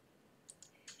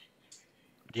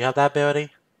 Do you have that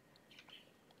ability?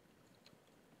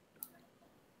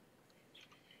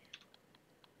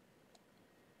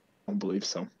 I don't believe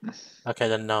so. Okay,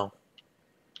 then no.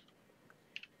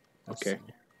 Okay.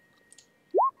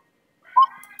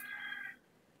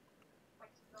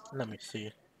 Let me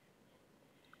see.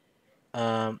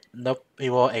 Nope, he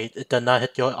rolled 8. It did not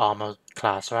hit your armor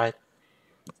class, right?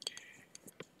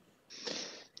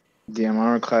 The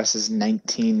armor class is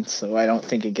 19, so I don't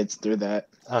think it gets through that.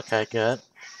 Okay, good.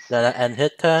 Then that end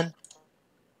hit turn.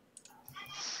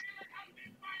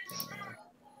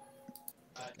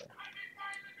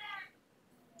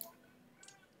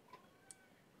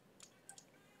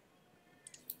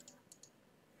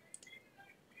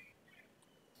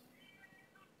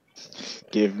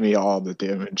 Give me all the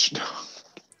damage.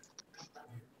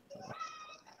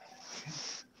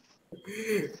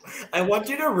 I want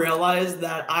you to realize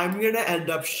that I'm gonna end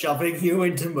up shoving you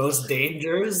into most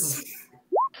dangers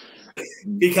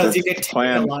because you That's get the taken a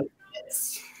plan. lot of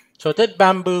hits. So did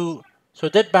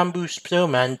bamboo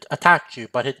spearman attack you,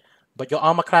 but your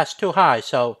armor class too high,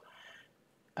 so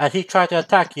as he tried to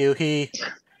attack you, he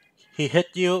hit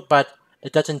you, but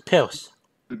it doesn't pierce.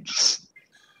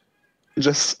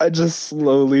 I just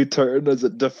slowly turn as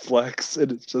it deflects,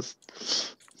 and it's just.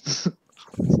 This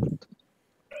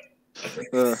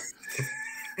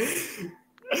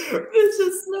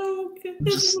is so good.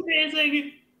 This is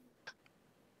amazing.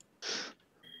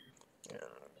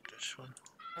 This one.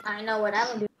 I know what I'm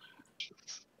gonna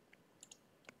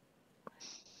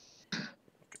do.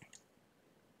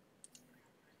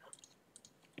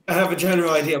 I have a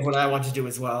general idea of what I want to do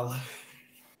as well.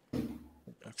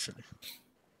 Actually.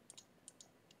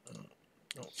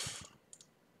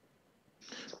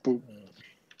 Boop.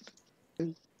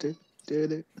 Did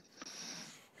it.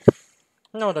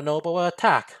 No, the noble will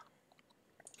attack.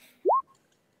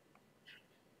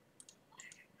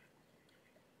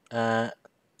 At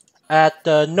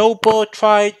the noble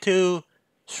tried to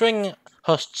swing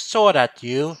her sword at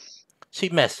you, she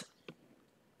missed.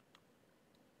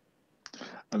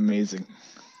 Amazing.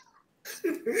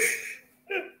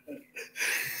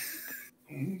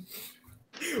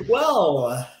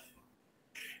 Well,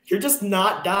 you're just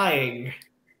not dying.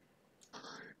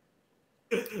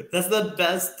 That's the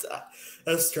best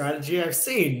strategy I've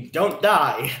seen. Don't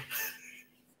die.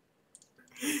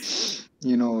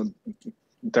 You know,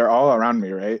 they're all around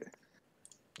me, right?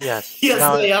 Yes. Yes,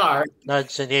 now, they are. Now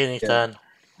it's Janine's Yeah. turn.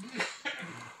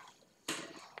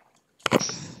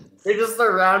 They're just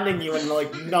surrounding you and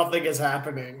like nothing is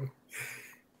happening.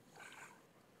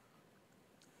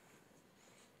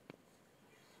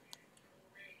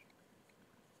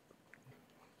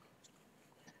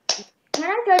 Can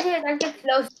I tell you like the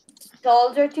closest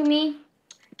soldier to me?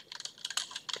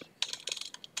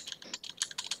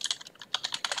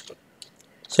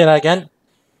 Say that again.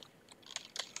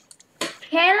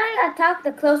 Can I attack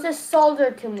the closest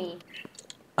soldier to me?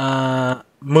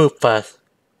 Move first.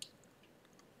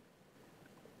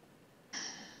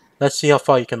 Let's see how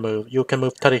far you can move. You can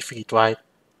move 30 feet, right?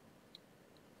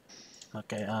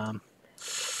 Okay,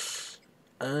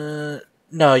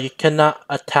 no, you cannot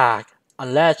attack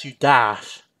unless you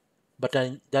dash. But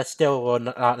then that still will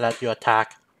not let you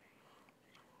attack.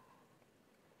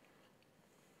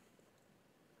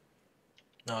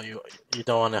 No, you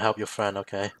don't want to help your friend,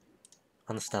 okay?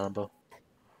 Understandable.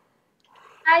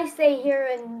 I stay here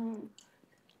and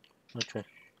Okay.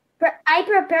 I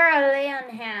prepare a lay on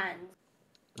hands.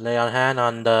 Lay on hand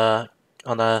on the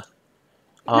No,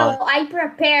 I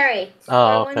prepare it.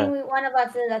 Oh, For okay. when one of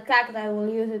us is attacked, I will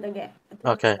use it again.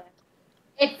 Okay.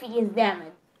 If he is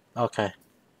damaged. Okay.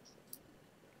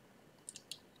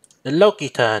 The Loki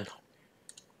turn.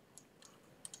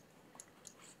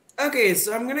 Okay,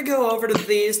 so I'm gonna go over to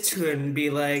these two and be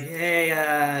like, "Hey,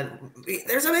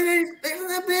 there's a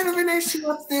bit of an issue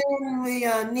up there, and we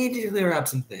need to clear up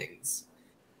some things."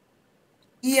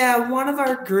 Yeah, one of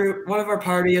our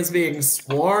party is being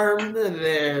swarmed.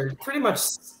 They're pretty much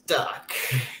stuck.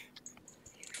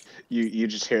 You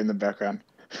just hear in the background,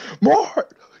 more.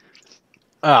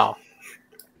 Oh.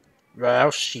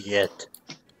 Well, shit.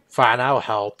 Fine, I'll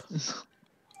help.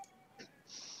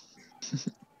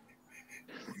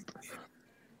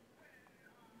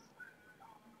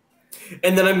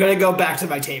 And then I'm gonna go back to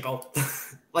my table,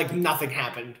 like nothing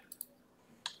happened.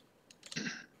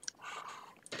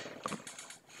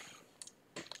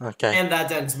 Okay. And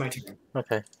that ends my turn.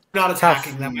 Okay. I'm not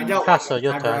attacking them. I don't Castle, want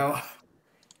your them turn. aggro.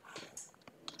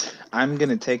 I'm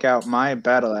gonna take out my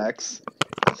battle axe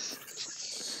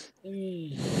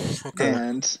Okay.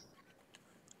 and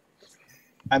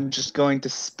I'm just going to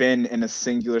spin in a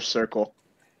singular circle.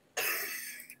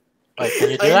 Wait,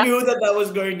 can you do I that? knew that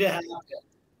was going to happen.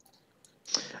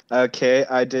 Okay,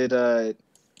 I did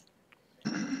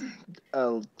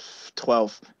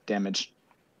 12 damage.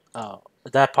 Oh,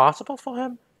 is that possible for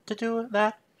him to do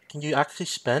that? Can you actually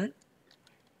spin?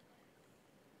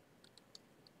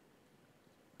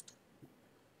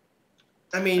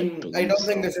 I mean, I believe don't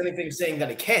think so. there's anything saying that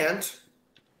I can't.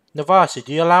 Navasi,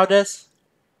 do you allow this?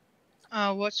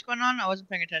 What's going on? I wasn't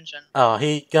paying attention. Oh,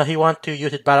 he wants to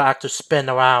use his battle axe to spin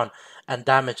around and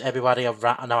damage everybody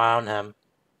around him.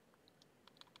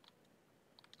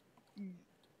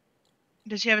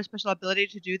 Does he have a special ability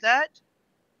to do that?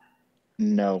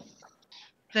 No.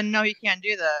 Then no, he can't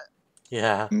do that.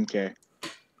 Yeah. Okay.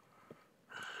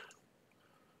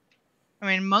 I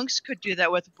mean, monks could do that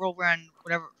with whirlwind,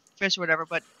 whatever, fist or whatever,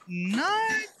 but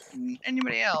not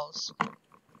anybody else.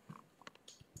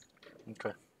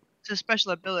 Okay. It's a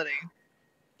special ability.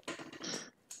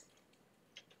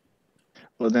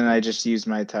 Well, then I just used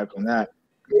my attack on that.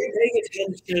 Are you paying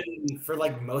attention for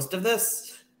like most of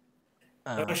this?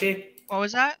 Yoshi? What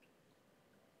was that?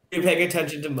 Are you paying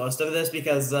attention to most of this?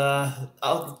 Because a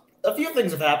few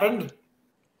things have happened.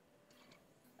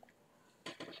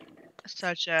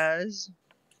 Such as?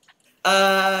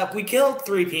 We killed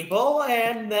 3 people,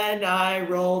 and then I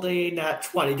rolled a nat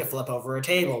 20 to flip over a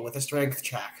table with a strength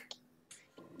check.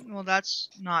 Well, that's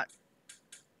not.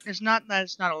 It's not that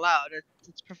it's not allowed.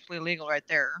 It's perfectly legal right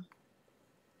there.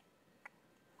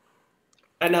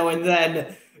 I know, and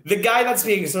then the guy that's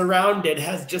being surrounded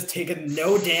has just taken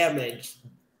no damage.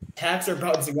 Attacks are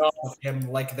bouncing off of him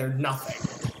like they're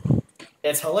nothing.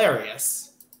 It's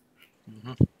hilarious.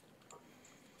 Mm-hmm.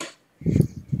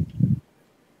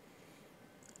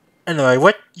 Anyway,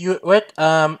 what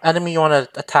enemy you want to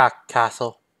attack,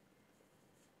 Castle?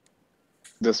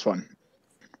 This one.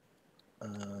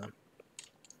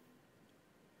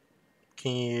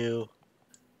 Can you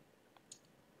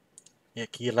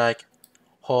like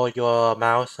hold your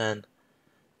mouse and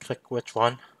click which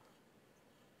one?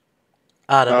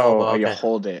 I don't know. Oh, you Okay.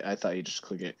 hold it. I thought you just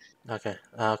click it. Okay.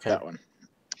 Okay. That one.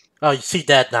 Oh, you see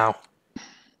that now.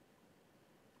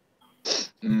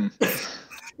 Mm.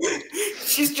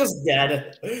 She's just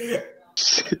dead.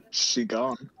 She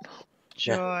gone.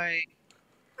 Joy.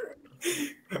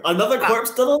 Another corpse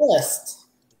to the list.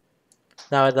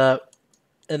 Now the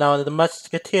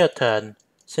musketeer turn.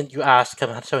 Since you asked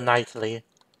him so nicely.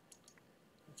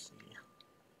 Let's see.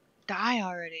 Die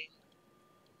already.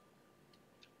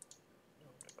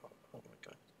 Oh my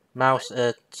god. Mouse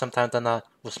sometimes does not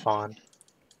respond.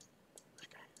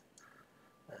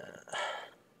 Okay.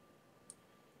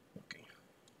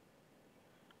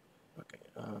 Okay.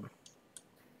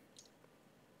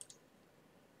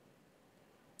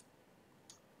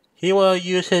 He will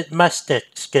use his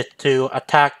musket to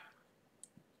attack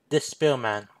this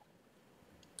spearman.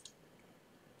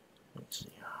 Let's see.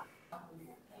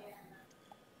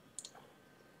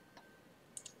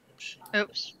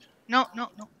 Oops. No.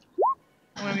 I'm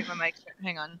gonna mute my mic.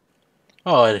 Hang on.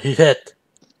 Oh, he hit.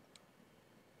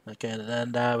 Okay,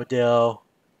 then that would deal.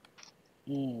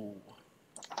 Ooh.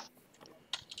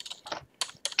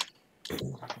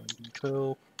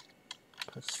 12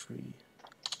 plus 3.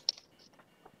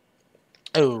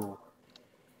 Oh.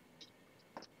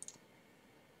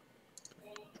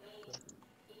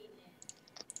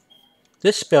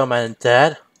 This spearman is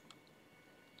dead.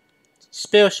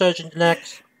 Spear surgeon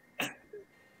next.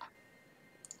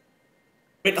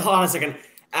 Wait, hold on a second.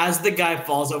 As the guy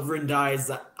falls over and dies,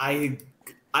 I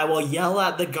will yell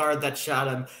at the guard that shot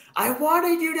him. I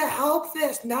wanted you to help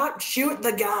this, not shoot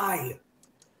the guy.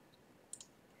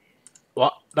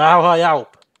 What? How I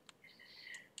help?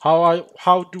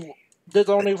 How do? There's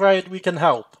only way we can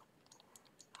help.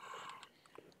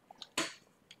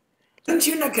 Didn't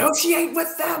you negotiate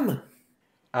with them?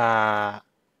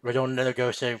 We don't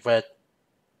negotiate with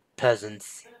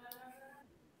peasants.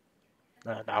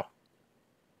 No.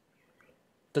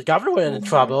 The governor in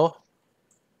trouble.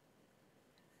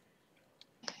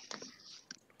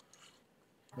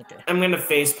 Okay. I'm gonna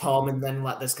face palm and then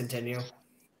let this continue.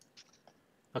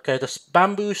 Okay, the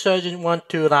bamboo surgeon want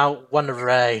to allow one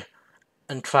ray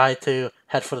and try to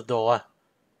head for the door.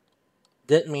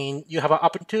 That means you have an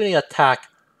opportunity to attack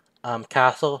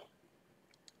castle.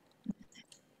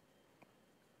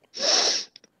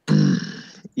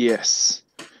 Yes.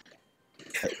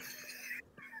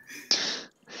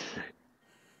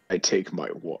 I take my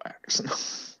war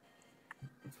axe.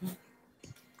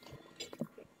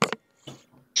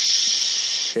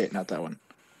 Shit, not that one.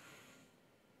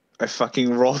 I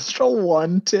fucking rolled a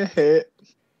 1 to hit.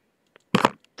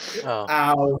 Oh.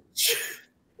 Ouch.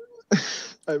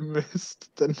 I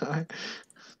missed the 9.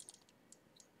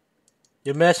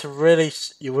 You miss really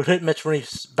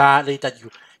badly that you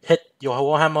hit your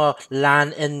warhammer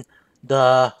land in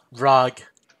the rug.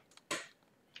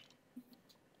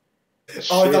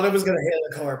 Oh, I thought it was gonna hit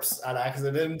the corpse on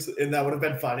accident, and that would have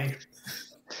been funny.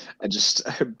 I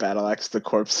battle axe the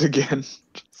corpse again.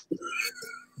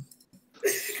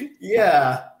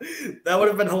 Yeah, that would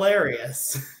have been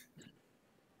hilarious.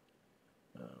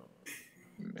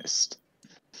 Missed.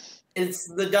 It's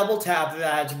the double tap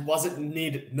that wasn't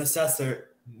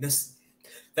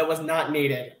that was not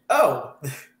needed. Oh!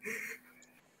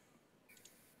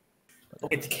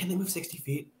 Wait, can they move 60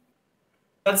 feet?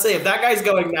 Let's see, if that guy's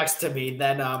going next to me,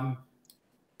 then,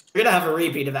 we're gonna have a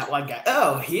repeat of that one guy.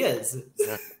 Oh, he is.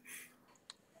 Yeah.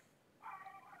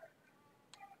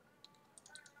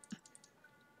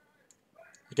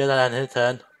 You get that on his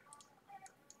turn.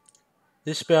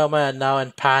 This spearman now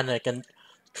in panic and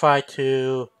try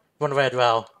to run away as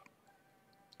well.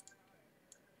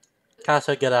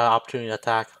 Castle get an opportunity to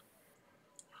attack.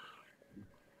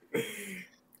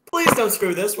 Please don't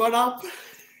screw this one up.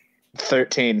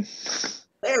 13.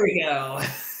 There we go.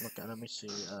 Okay, let me see.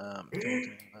 13,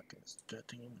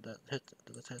 that hit.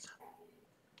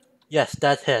 Yes,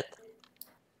 that hit.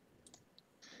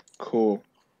 Cool.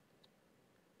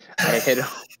 I hit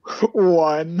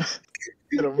 1.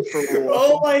 Hit him for 1.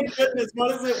 Oh my goodness,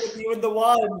 what is it with you and the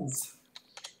ones?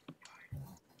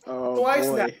 Oh Twice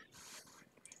boy. now.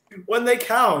 When they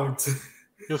count.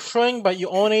 You swing, but you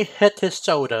only hit his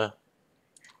shoulder.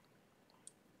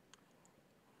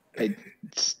 I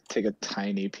just take a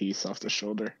tiny piece off the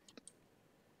shoulder.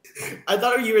 I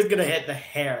thought you were gonna hit the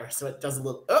hair, so it does a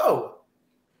little. Oh,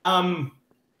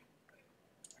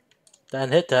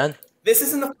 Then hit then. this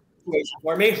isn't a situation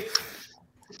for me.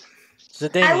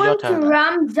 Zidane, I your want to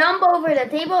turn. jump over the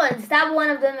table and stab one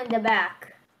of them in the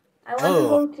back. I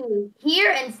want to go to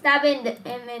here and stab him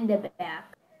in the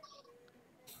back.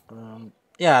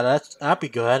 Yeah, that'd be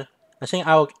good. I think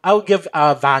I'll give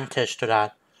advantage to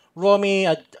that. Roll me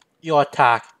your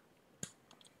attack.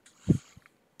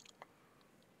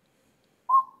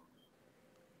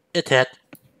 It hit.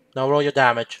 Now roll your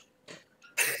damage.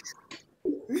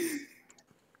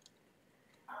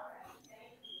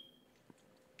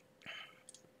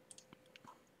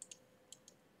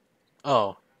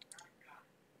 Oh.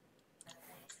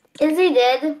 Is he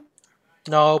dead?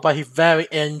 No, but he's very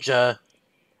injured.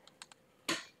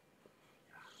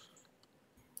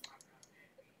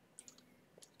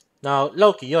 Now,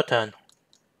 Loki, your turn.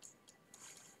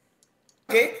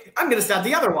 Okay, I'm gonna stab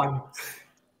the other one.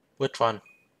 Which one?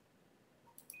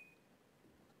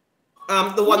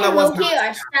 The one that was. Loki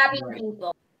are stabbing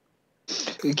people.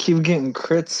 You keep getting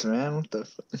crits, man. What the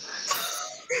fuck?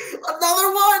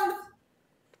 Another one.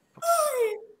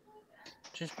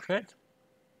 Just crit.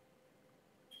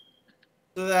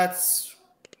 So that's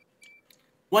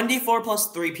 1d4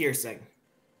 plus 3 piercing.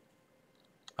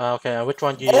 Okay, and which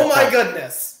one do you Oh my attack?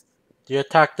 goodness! Do you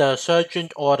attack the surgeon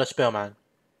or the spearman?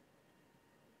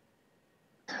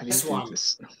 How do you This do one.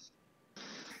 this?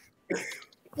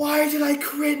 Why did I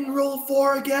crit and roll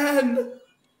 4 again?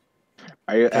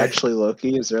 Are you actually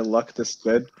Loki? Is there luck this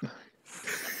good?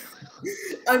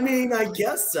 I mean, I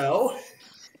guess so.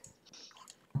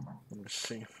 Let me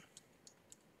see.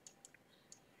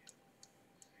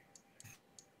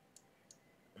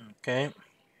 Okay.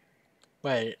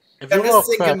 Wait, if I'm you roll just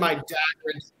thinking crit, my dagger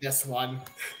into this one.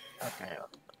 okay.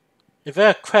 If you're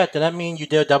a crit, then that means you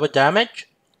do double damage?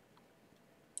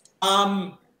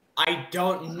 I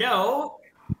don't know.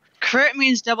 Crit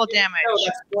means double damage.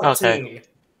 No, that's 14. Okay.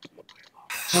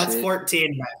 That's Shit.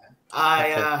 14, man.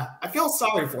 I feel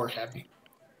sorry for him.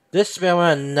 This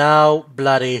spearman now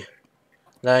bloody.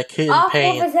 Like he's in Off of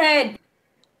pain. his head.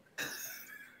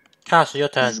 Castle, your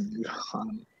turn. He's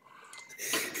gone.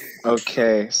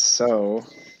 Okay, so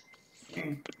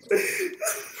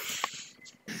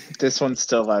this one's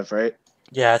still alive, right?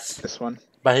 Yes, This one.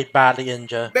 but he badly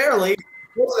injured. Barely.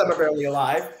 Most of them are barely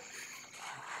alive.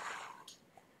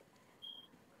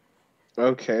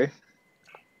 Okay.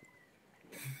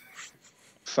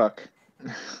 Fuck.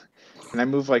 Can I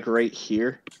move like right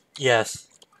here? Yes.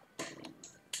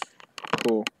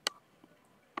 Cool.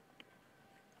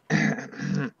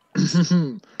 I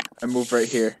move right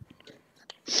here.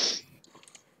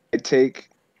 I take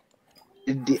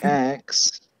the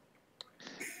axe.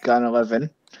 Got an 11.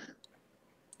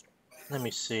 Let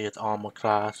me see its armor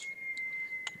class.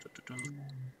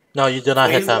 No, you do not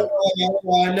hit Please him. roll another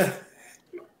one.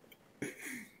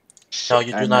 No,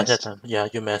 you do not hit him. Yeah,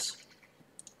 you miss.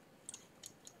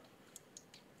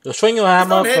 You swing your Please hammer,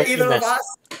 don't hit but you either of miss.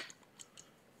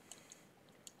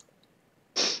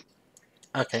 us.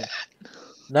 Okay.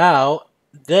 Now,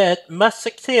 that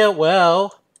musketeer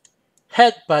will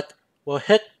hit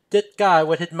that guy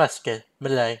with his musket,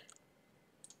 melee.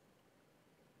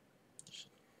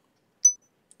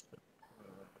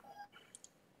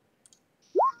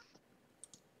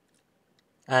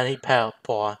 And he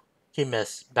poor. He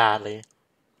missed badly.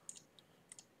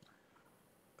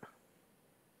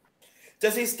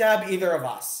 Does he stab either of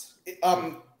us? Does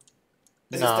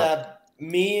he No. stab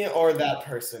me or that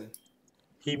person?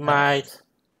 He might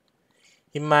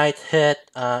hit,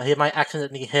 he might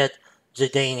accidentally hit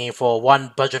Zidane for 1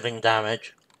 bludgeoning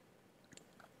damage.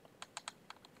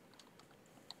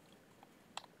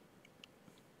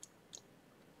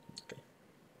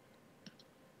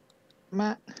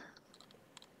 Matt.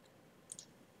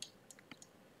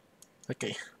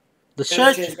 Okay. The I'm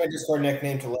gonna surgeon, change my Discord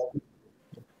nickname to Logan.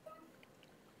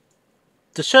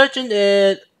 the surgeon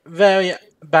is very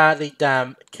badly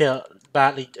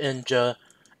injured,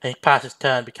 and he passes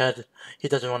turn because he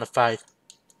doesn't want to fight.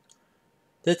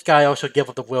 This guy also gave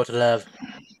up the will to live.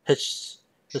 The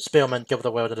spearman gave up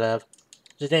the will to live.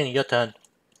 Zidane, your turn.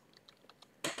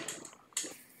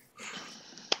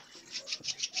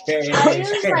 I'll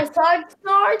use my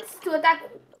swords to attack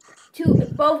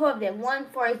both of them. One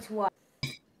for each one.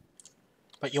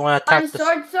 But you want to attack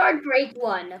One sword for each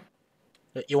one.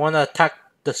 You want to attack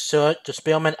the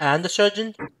spearman and the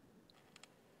surgeon?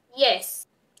 Yes.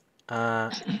 I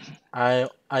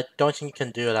don't think you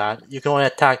can do that. You can only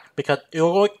attack because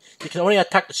you can only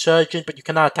attack the surgeon, but you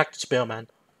cannot attack the spearman.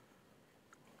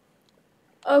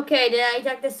 Okay, then I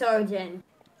attack the surgeon.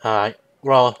 All right,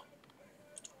 roll.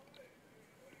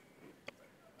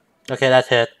 Okay, that's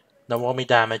hit. Now roll me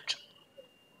damage.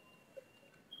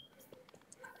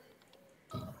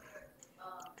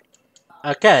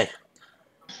 Okay.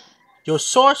 Your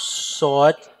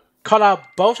sword cut out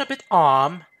both of his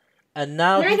arm, and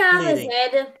now Can I he's cut off his bleeding.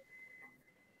 head?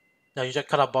 No, you just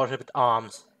cut out both of his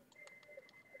arms.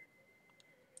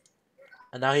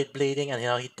 And now he's bleeding, and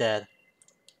now he's dead.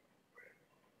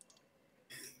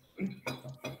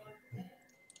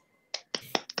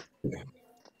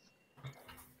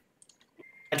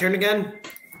 My turn again?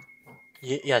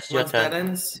 Yes, your Once that turn.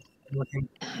 ends.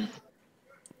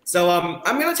 So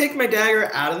I'm gonna take my dagger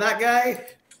out of that guy,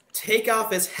 take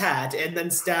off his hat, and then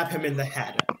stab him in the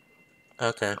head.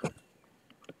 Okay.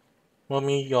 Roll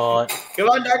me your... Come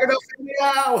on, dagger, don't let me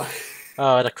go!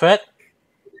 Oh, the crit?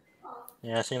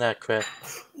 Yeah, I think that crit.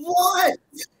 What?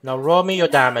 Now roll me your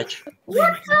damage.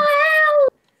 What the hell?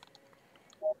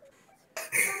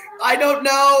 I don't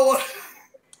know.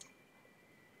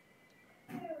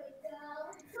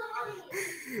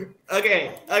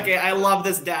 Okay, I love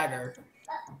this dagger.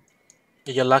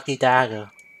 Your lucky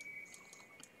dagger.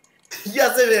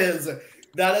 Yes, it is.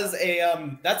 That is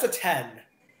a that's a 10.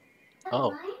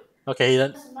 Oh. Okay,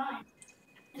 then.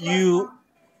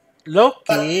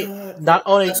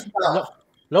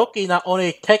 Loki not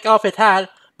only take off his hat,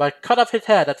 but cut off his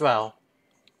head as well.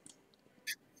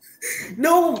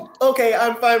 No, okay,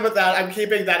 I'm fine with that. I'm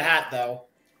keeping that hat though.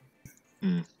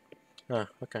 Oh,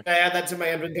 okay. Can I add that to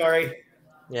my inventory?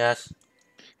 Yes.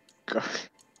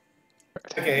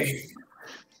 Okay.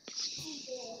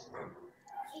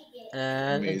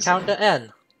 And Amazing. encounter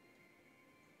end.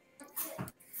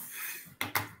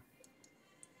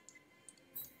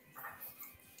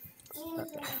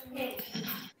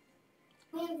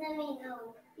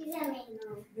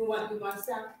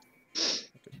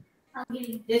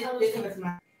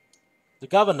 The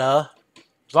governor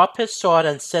drops his sword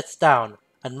and sits down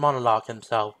and monologues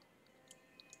himself.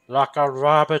 Like a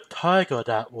rabid tiger,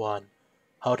 that one.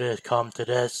 How did it come to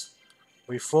this?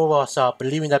 We fooled ourselves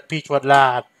believing that Peach would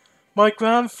laugh. My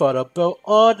grandfather built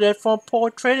all this from a poor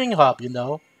trading hub, you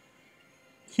know.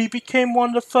 He became one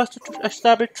of the first to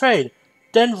establish trade,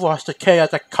 then watched the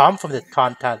chaos that come from this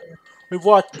contact. We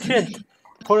watched Kint,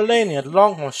 Portlaney, and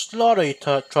Longhorn slaughter each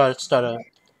other.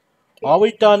 All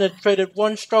we done is traded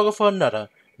one struggle for another.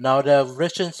 Now they're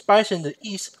rich in spice in the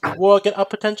east, war against a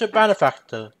potential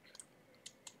benefactor.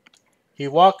 He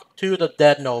walked to the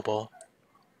dead noble.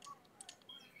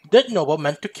 That noble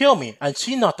meant to kill me, and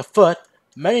see not the foot.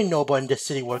 Many noble in this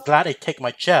city were glad to take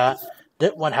my chair.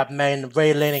 That one had made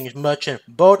waylaying merchant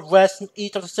both west and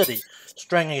east of the city,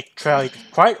 strangling trade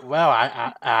quite well,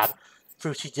 I add,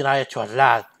 through she denied it to a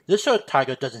lad. This sort of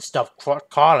tiger doesn't stop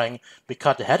calling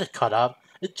because the head is cut off.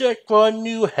 It just grow a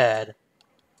new head.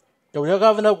 The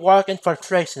governor walked in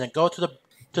frustration and go to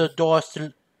the doors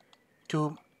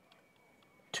to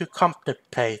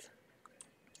contemplate.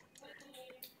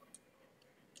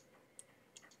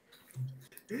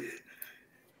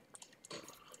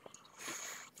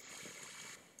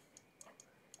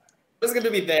 Who's going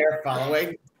to be there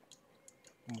following?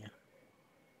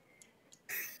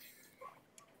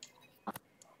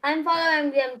 I'm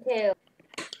following them too.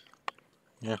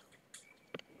 Yeah.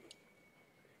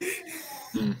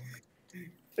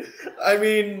 I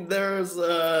mean, there's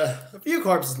a few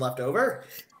corpses left over.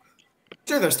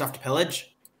 Sure, there's stuff to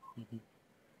pillage.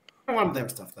 I want their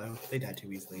stuff, though. They died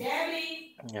too easily.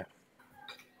 Debbie, Yeah.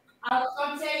 I was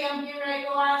going to tell you I'm getting ready to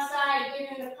go outside and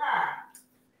get in the car.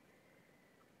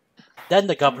 Then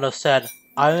the governor said,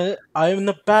 I am in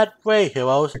a bad way,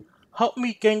 heroes. Help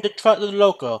me gain the trust of the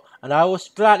local, and I will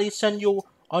gladly send you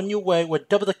on your way with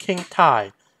double the king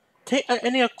tie. Take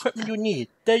any equipment you need.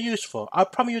 They're useful. I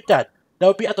promise you that.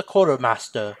 They'll be at the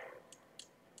quartermaster.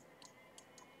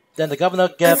 Then the governor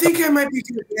I gave think I might be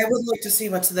too. I would like to see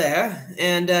what's there.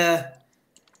 And,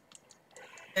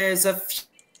 there's a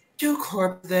few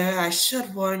corp there. I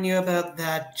should warn you about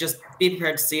that. Just be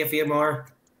prepared to see a few more.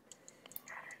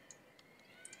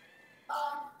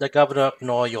 the governor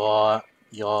ignored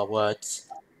your words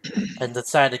and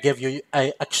decided to give you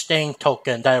a exchange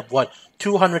token that is worth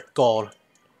 200 gold.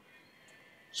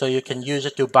 So you can use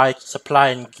it to buy supply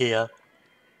and gear.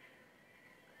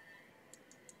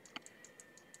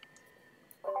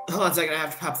 Hold on a second. I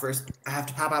have to pop first. I have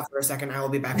to pop out for a second. I will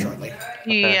be back shortly.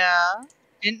 Yeah.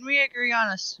 Didn't we agree on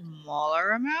a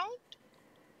smaller amount?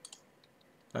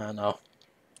 No.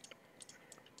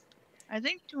 I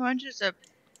think 200 is a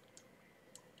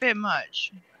bit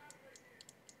much.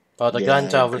 Well, the Yeah,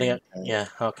 guns I are agree really... with that. Yeah,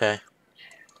 okay.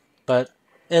 But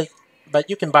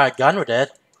you can buy a gun with it,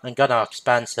 and guns are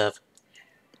expensive.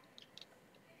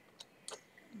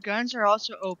 Guns are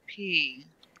also OP. Yeah.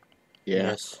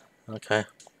 Yes, okay.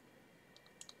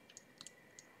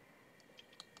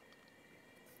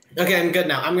 Okay, I'm good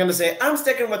now. I'm gonna say I'm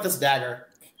sticking with this dagger.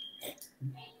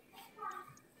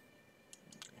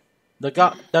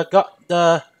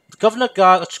 The governor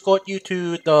guard escort you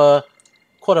to the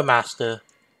quartermaster.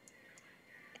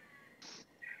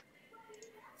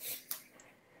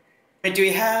 Wait, do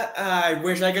we have? I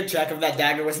wish I could check if that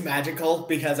dagger was magical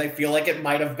because I feel like it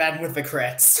might have been with the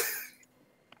crits.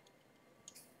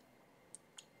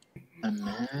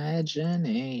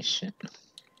 Imagination.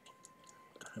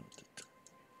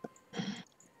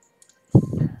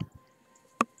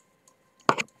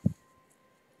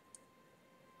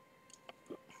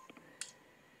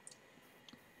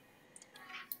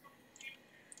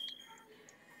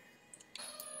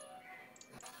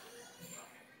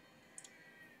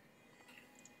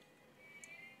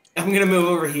 I'm gonna move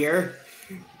over here.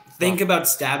 Think about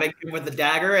stabbing him with the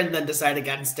dagger and then decide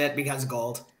against it because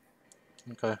gold.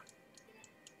 Okay.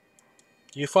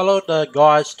 You follow the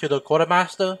guards to the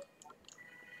quartermaster?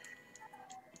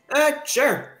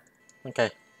 Sure. Okay.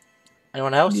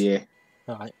 Anyone else? Yeah.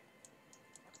 Alright.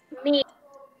 Me.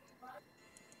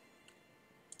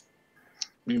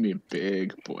 Maybe a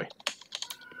big boy.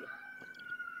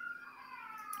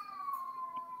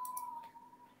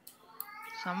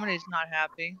 Somebody's not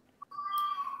happy.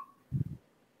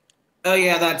 Oh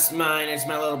yeah, that's mine. It's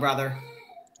my little brother.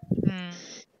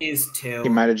 He's 2. He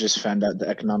might have just found out the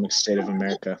economic state of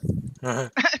America.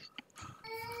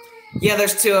 Yeah,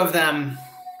 there's 2 of them.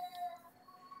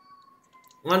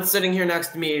 One's sitting here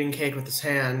next to me eating cake with his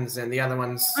hands, and the other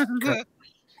one's...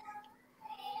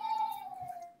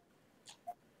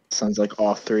 Sounds like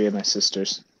all 3 of my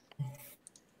sisters.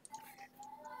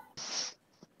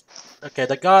 Okay,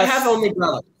 the I guards... have only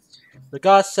brothers. The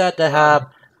guards said they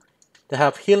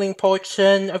have healing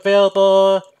potion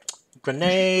available,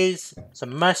 grenades,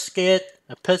 some musket,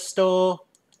 a pistol.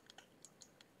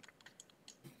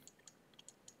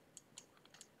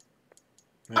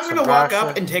 And I'm some gonna walk up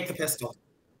ration. and take the pistol.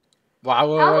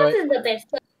 Wow, How much wait. is the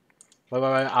pistol?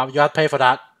 Wait. You gotta pay for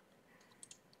that.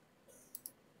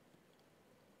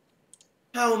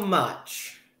 How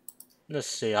much? Let's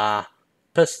see.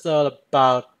 Pistol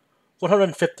about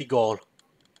 150 gold.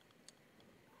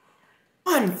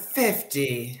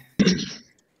 150.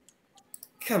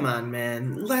 Come on,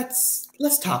 man. Let's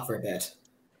talk for a bit.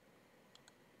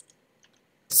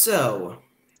 So,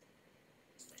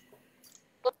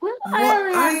 Well, what I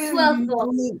only I have 12 am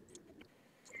gold.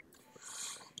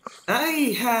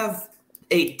 I have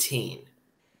 18.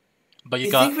 But you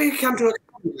You got think we could come to a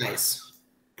compromise?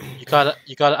 you got a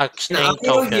And I'll exchange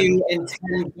give token. you in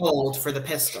 10 gold for the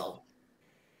pistol.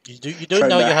 You do Trying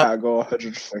know to you have haggle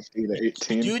 150 to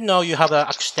 18. you know you have an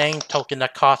exchange token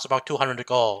that costs about 200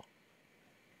 gold.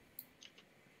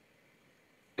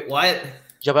 What?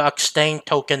 You have an exchange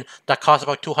token that costs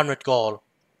about 200 gold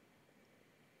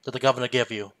that the governor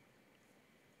give you.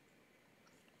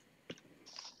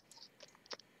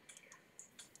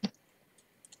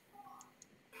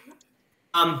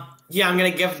 Yeah, I'm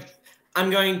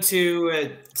going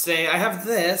to say I have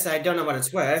this. I don't know what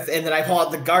it's worth, and then I pull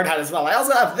out the guard hat as well. I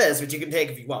also have this, which you can take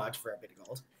if you want for a bit of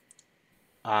gold.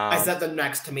 I set them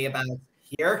next to me about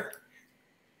here.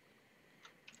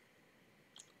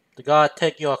 The guard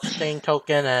take your exchange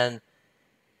token and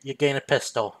you gain a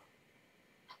pistol.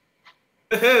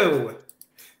 Woohoo!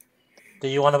 Do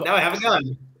you want to? Now I have a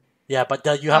gun. Yeah, but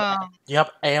do you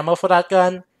have ammo for that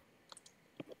gun?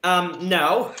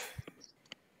 No.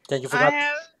 Then you forgot.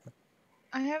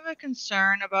 I have a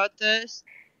concern about this.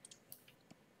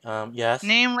 Yes.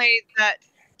 Namely, that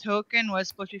token was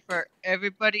supposed to be for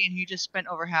everybody, and he just spent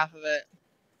over half of it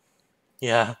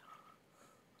Yeah.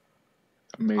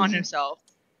 Amazing. on himself.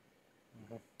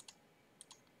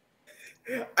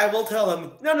 I will tell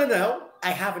him, no. I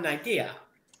have an idea.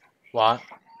 What?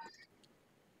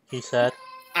 He said.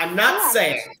 I'm not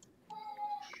saying.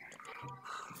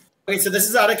 Okay, so this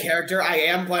is out of character. I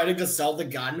am planning to sell the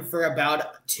gun for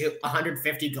about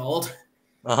 150 gold.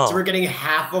 Oh. So we're getting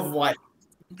half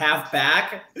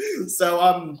back. So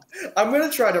I'm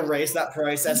gonna try to raise that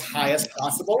price as high as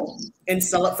possible and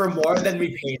sell it for more than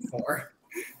we paid for.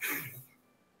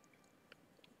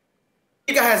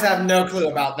 You guys have no clue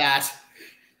about that.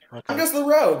 Okay. I'm just the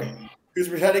rogue who's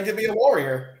pretending to be a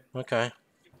warrior. Okay.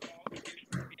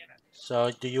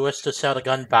 So, do you wish to sell the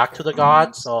gun back to the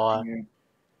gods, or?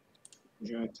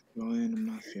 Yeah. No,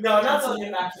 I'm not selling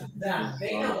it back to them.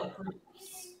 They know the proof.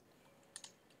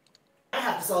 I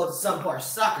have to sell it to some poor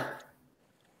sucker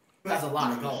who has a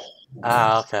lot of gold.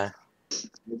 Okay.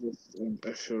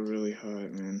 I feel really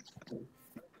hot, man.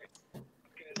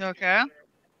 You okay?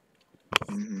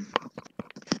 Mm-hmm.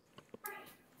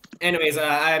 Anyways,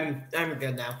 I'm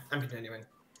good now. I'm continuing.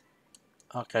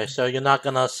 Okay, so you're not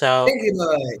gonna sell. Thank you,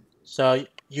 boy. So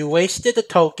you wasted the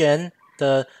token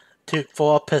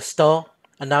for a pistol,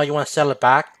 and now you want to sell it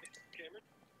back?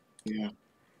 Yeah.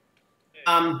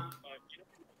 That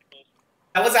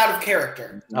was out of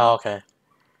character. Oh, okay.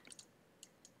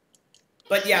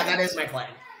 But yeah, that is my plan.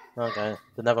 Okay,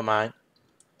 then never mind.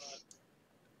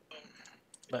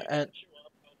 But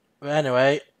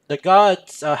anyway, the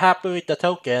guards are happy with the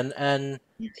token and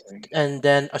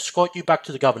then escort you back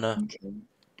to the governor. Okay.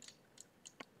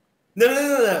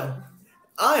 No.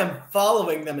 I am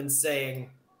following them and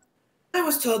saying, I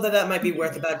was told that might be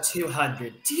worth about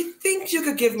 200. Do you think you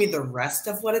could give me the rest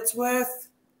of what it's worth?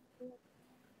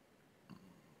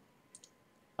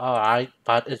 Alright,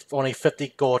 but it's only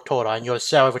 50 gold total and you'll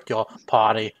sell it with your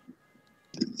party.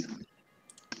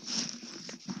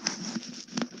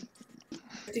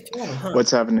 50 total, huh?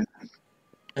 What's happening?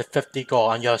 It's 50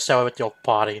 gold and you'll sell it with your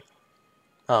party.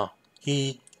 Oh,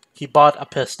 he bought a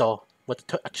pistol with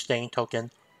the exchange token.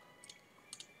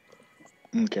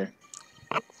 Okay.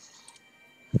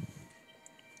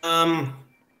 I'm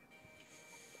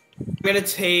gonna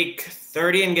take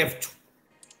 30 and give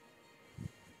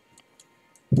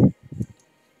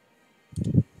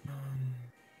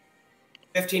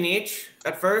 15 each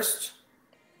at first,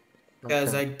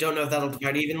 because I don't know if that'll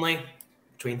divide evenly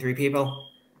between 3 people.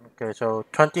 Okay, so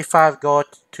 25 gold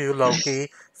to Loki,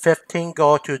 15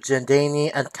 gold to Zindani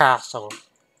and Castle.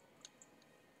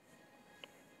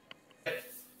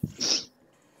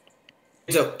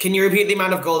 So, can you repeat the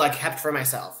amount of gold I kept for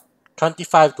myself?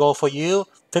 25 gold for you,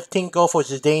 15 gold for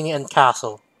Zindani and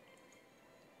Castle.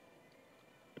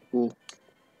 Cool.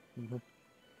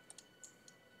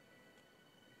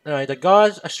 Alright, the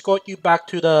guards escort you back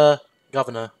to the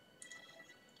governor.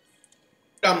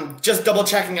 Just double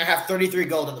checking. I have 33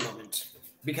 gold at the moment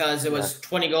because it was Yeah.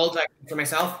 20 gold for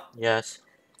myself. Yes.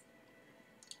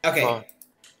 Okay. Well,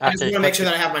 I just want actually, to make sure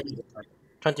that I have my.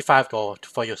 25 gold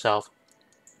for yourself.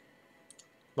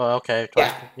 Well, okay.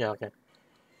 Yeah. Yeah, okay.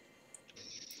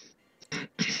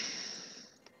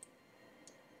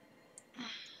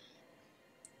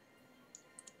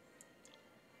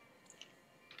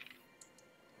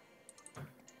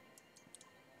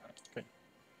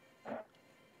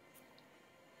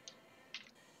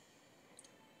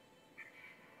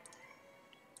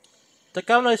 The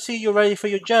governor see you ready for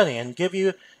your journey and give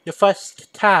you your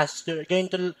first task to gain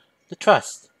the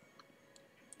trust.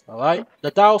 Alright?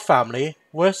 The Dao family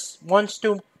wants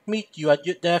to meet you at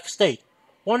their estate.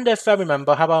 One of their family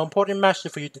members have an important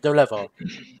message for you to deliver.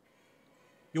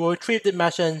 You will retrieve the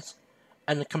message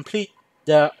and complete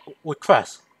their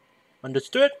request.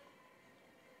 Understood?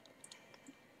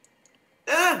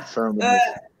 Affirmative.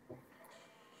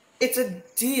 It's a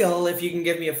deal if you can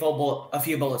give me a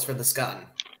few bullets for this gun.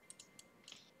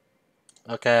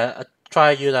 Okay, I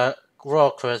try you that raw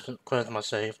charisma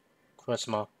save.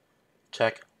 Charisma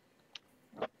check.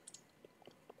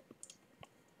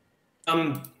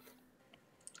 Can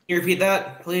you repeat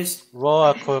that, please? Roll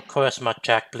a charisma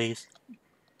check, please.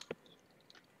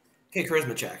 Okay,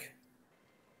 charisma check.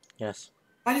 Yes.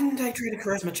 Why didn't I try to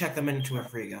charisma check them into a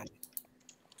free gun?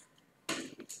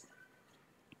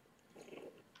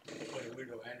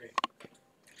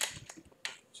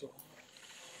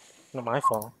 Not my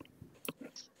fault.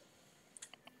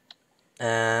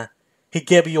 He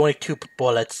gave you only 2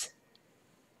 bullets.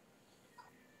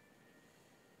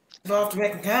 I'll have to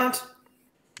make them count.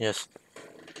 Yes.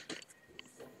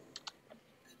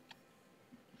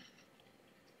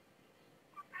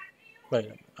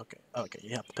 Wait, okay,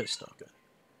 you have a pistol, okay.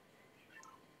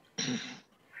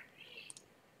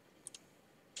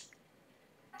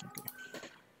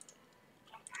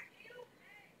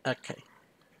 Okay.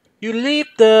 You leave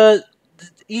the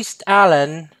East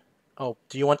Island. Oh,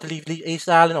 do you want to leave the East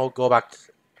Island or go back,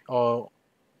 or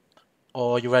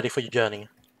are you ready for your journey?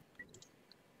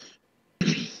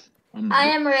 I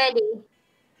am ready.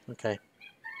 Okay.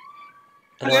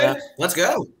 Okay, let's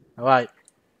go. All right.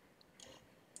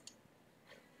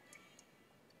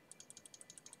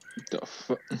 The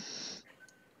fuck?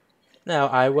 Now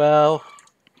I will.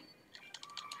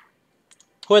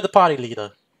 Who is the party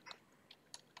leader?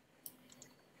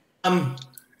 I'll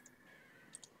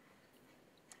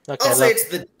Okay, say look. it's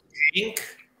the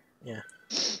tank. Yeah.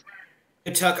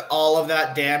 It took all of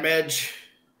that damage.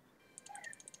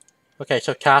 Okay,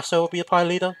 so Castle will be the party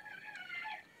leader?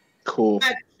 Cool.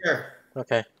 Sure.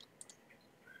 Okay.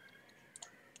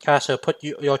 Castle, put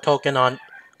your token on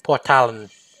Portalin.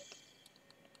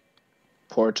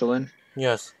 Porcelain.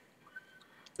 Yes.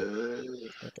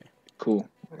 Okay. Cool.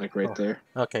 Like right there.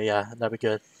 Okay, yeah, that'd be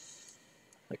good.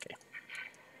 Okay.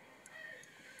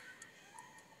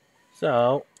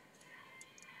 So.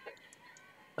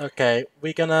 Okay,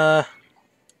 we're gonna.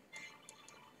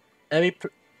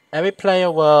 Every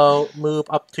player will move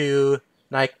up to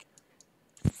like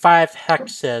 5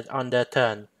 hexes on their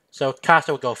turn. So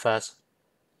Castle will go first.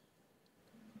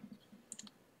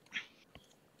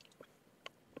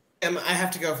 I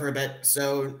have to go for a bit,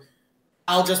 so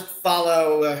I'll just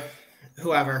follow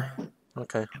whoever.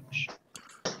 Okay.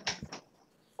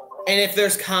 And if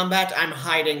there's combat, I'm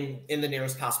hiding in the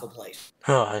nearest possible place.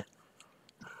 Alright.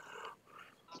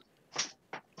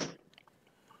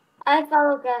 I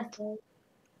follow Castle.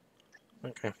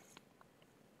 Okay.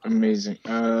 Amazing.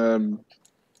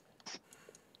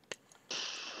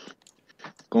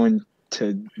 Going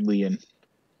to Leon.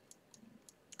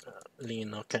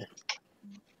 Lean, okay.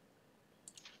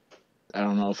 I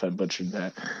don't know if I butchered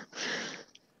that.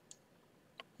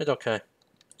 It's okay.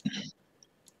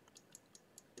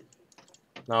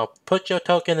 Now put your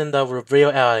token in the reveal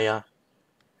area.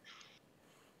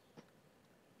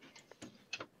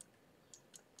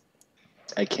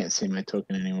 I can't see my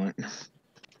token anymore.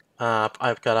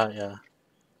 I've got it, yeah.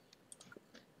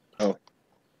 Oh.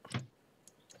 I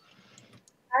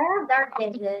have dark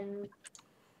vision.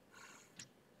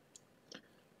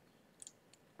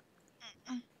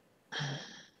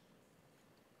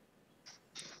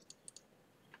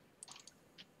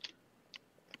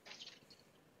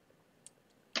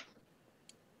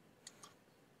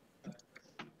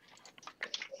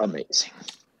 Amazing.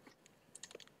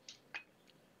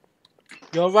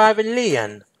 You arrive in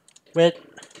Leon, with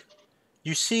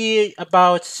you see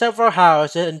about several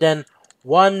houses and then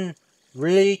one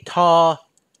really tall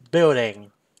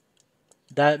building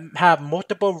that have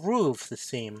multiple roofs, it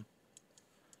seems.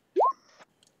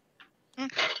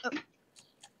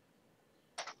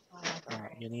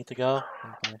 You need to go?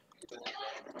 Okay.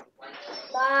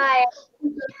 Bye.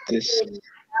 This.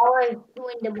 Hour 2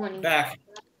 in the morning. Back.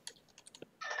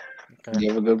 Okay. You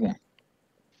have a good one.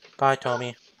 Bye,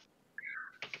 Tommy.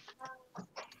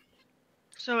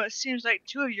 So it seems like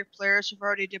 2 of your players have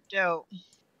already dipped out.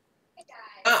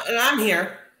 And I'm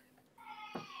here.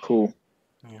 Cool.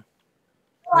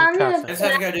 Oh, I'm gonna Traffic. I just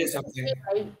have to go do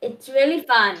something. It's really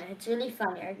fun. It's really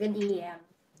fun. You're a good DM.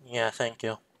 Yeah, thank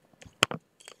you.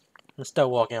 I'm still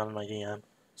working on my DM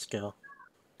skill.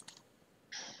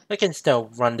 I can still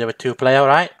run there with 2 player,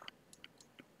 right?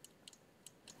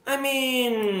 I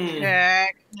mean,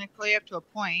 Technically, up to a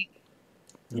point.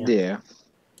 Yeah. Yeah.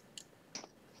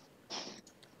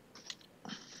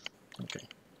 Okay.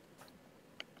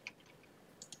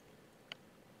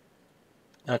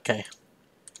 Okay.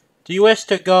 Do you wish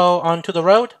to go onto the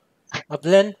road of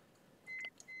Lynn?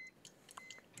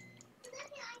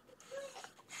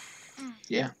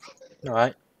 Yeah.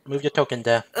 Alright. Move your token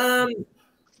there. yeah,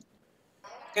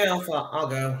 I'll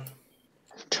go.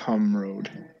 Tom Road.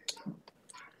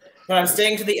 But I'm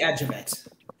staying to the edge of it.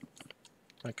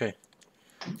 Okay.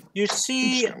 You I'm just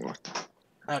see... gonna walk.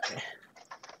 Okay.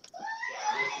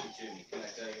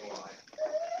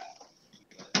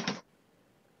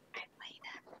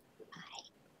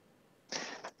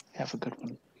 Have a good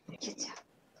one.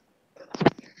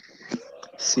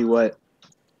 See what?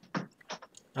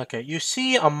 Okay. You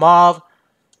see a mob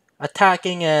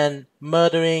attacking and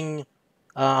murdering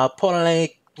a Portland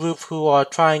group who are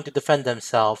trying to defend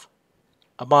themselves.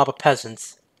 A mob of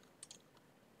peasants.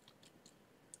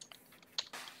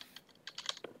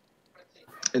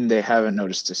 And they haven't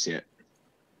noticed us yet.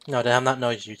 No, they have not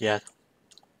noticed you yet.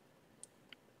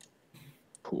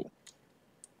 Cool.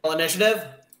 Roll initiative.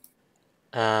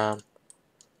 Do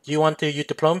you want to use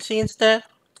diplomacy instead?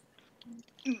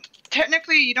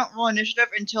 Technically, you don't roll initiative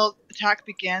until attack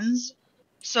begins,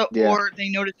 so Yeah. or they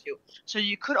notice you. So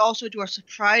you could also do a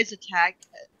surprise attack,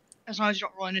 as long as you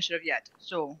don't roll initiative yet.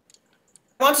 So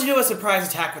I want to do a surprise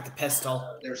attack with the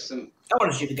pistol. There's some I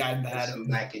want to shoot the guy in the there's head. some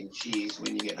mac and cheese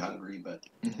when you get hungry, but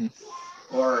Mhm.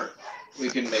 or we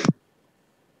can make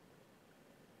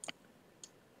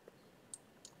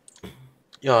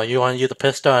Yo, you want to use the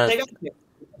pistol? And,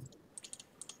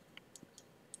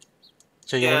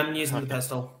 so you Yeah, want- I'm using the okay.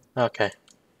 pistol. Okay.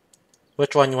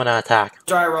 Which one you want to attack?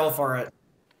 Try roll for it.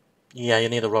 Yeah, you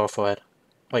need a roll for it.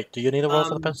 Wait, do you need a roll for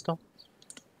the Um, pistol?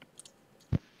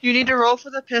 you need to roll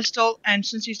for the pistol, and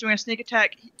since he's doing a sneak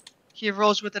attack, he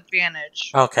rolls with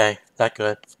advantage. Okay, that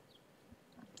good.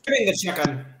 Shooting the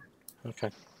chicken.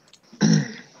 Okay.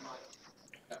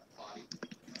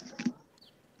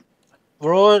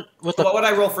 Roll with What the would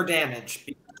I roll for damage?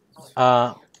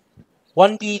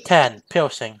 1d10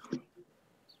 piercing.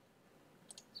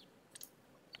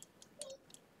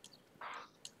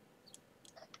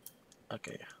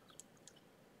 Okay.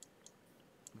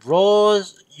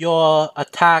 Rolls your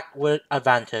attack with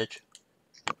advantage.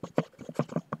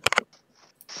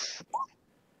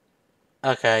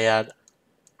 Okay, yeah.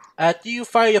 After you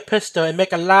fire your pistol and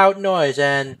make a loud noise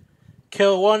and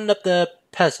kill one of the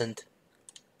peasant.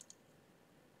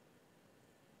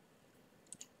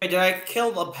 Wait, did I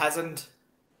kill the peasant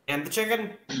and the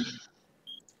chicken?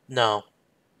 No.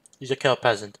 You should kill a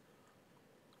peasant.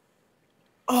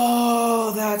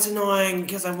 Oh, that's annoying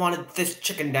because I wanted this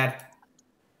chicken dead.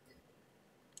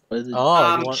 What is it?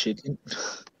 Oh, you want... Chicken?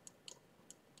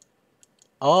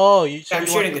 Oh, you... So I'm you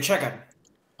shooting want... the chicken.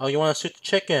 Oh, you want to shoot the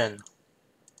chicken.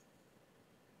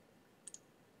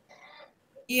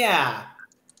 Yeah.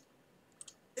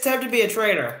 It's time to be a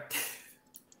traitor.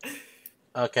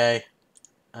 Okay.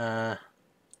 I'm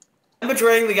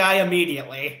betraying the guy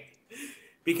immediately.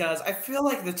 Because I feel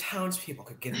like the townspeople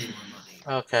could give me more money.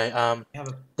 Okay, Have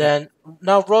a... then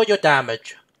now roll your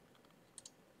damage.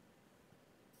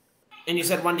 And you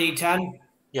said 1d10?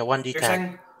 Yeah, 1d10.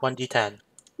 Piercing? 1d10.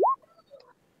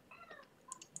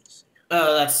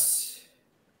 Oh, that's...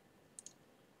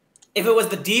 If it was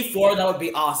the d4, that would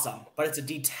be awesome. But it's a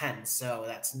d10, so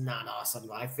that's not awesome.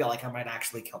 I feel like I might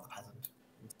actually kill the peasant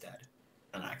instead.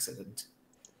 An accident.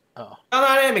 Oh. I'm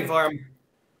not aiming for him.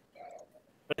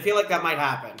 But I feel like that might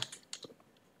happen.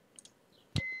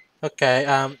 Okay,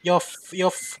 your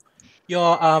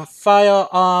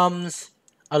firearms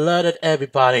alerted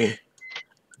everybody.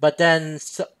 But then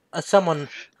someone's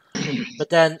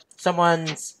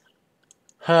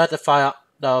heard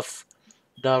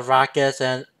the rackets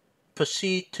and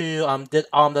proceed to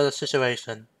disarm the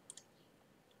situation.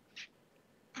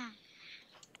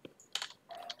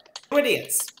 Two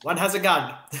idiots. One has a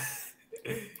gun.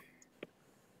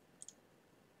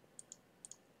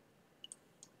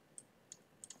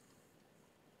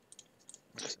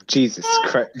 Jesus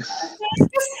Christ.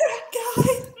 Guy.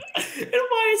 And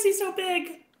why is he so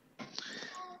big?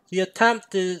 He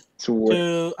attempted So what?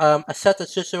 to assess the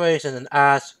situation and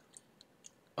ask,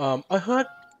 I heard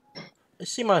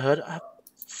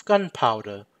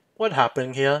gunpowder. What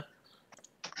happened here?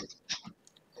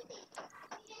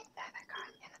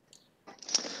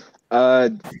 Uh,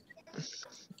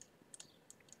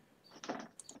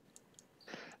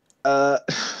 how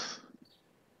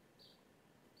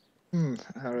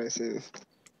do I say this?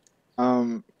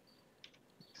 I'm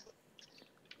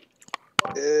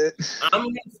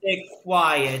gonna stay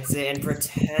quiet and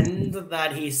pretend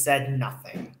that he said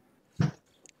nothing.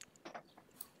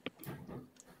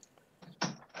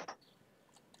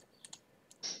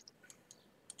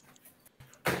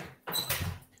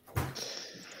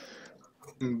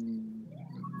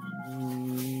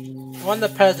 One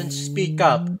of the peasants speak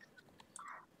up.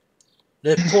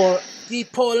 The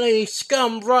poor lady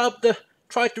scum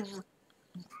tried to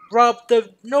rob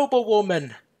the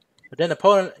noblewoman. But then the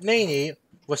poor lady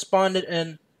responded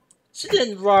in, she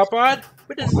didn't rob her.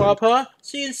 We didn't rob her.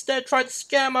 She instead tried to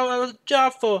scam her out of a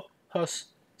job for her.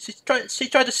 She tried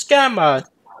to scam her.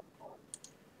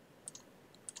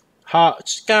 How?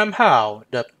 Scam how?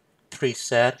 The priest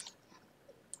said.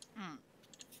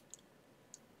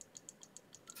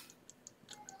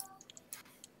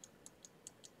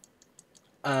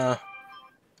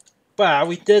 Well,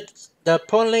 we did.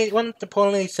 One of the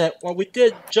police said, well, we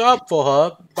did job for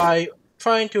her by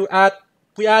trying to add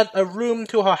a room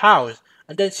to her house,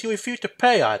 and then she refused to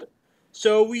pay us.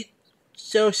 So we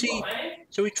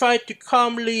tried to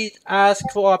calmly ask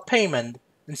for our payment.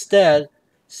 Instead,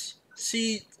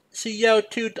 she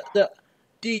yelled to the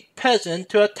peasant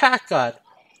to attack us.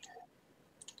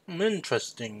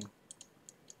 Interesting.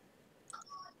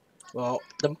 Well,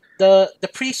 the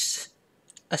priest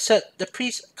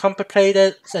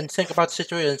contemplated and think about the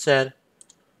situation and said,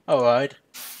 "Alright,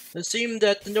 it seemed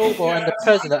that the noble and the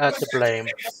peasant are to blame.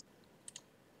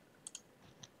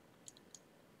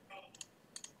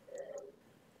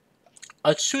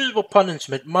 A suitable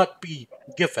punishment must be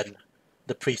given,"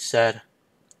 the priest said.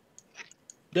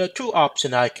 "There are two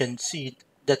options I can see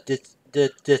that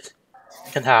this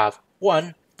can have.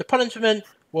 One, the punishment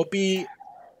will be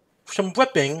some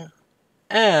whipping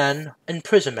and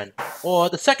imprisonment. Or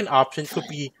the second option could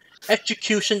be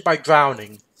execution by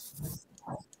drowning."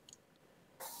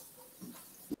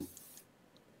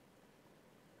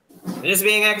 Just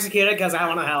being executed because I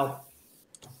want to help.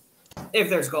 If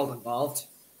there's gold involved.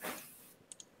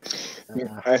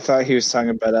 I thought he was talking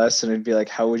about us, and it'd be like,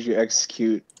 how would you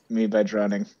execute me by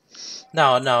drowning?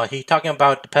 No, he's talking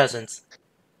about the peasants.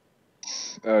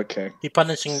 Okay. He's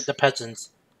punishing the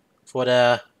peasants for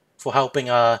helping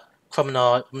a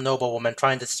criminal noblewoman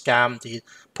trying to scam the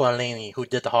poor lady who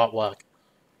did the hard work.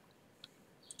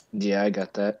 Yeah, I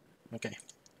got that. Okay.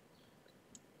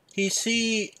 He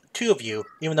see two of you,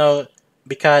 even though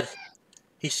because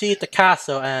he sees the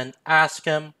castle and asks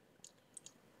him,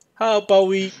 how about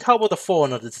the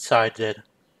foreigner decided?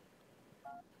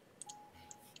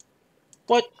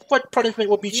 What punishment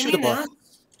would be suitable?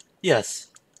 Yes.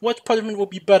 What punishment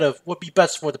would be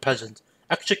best for the peasants?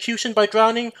 Execution by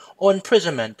drowning or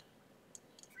imprisonment?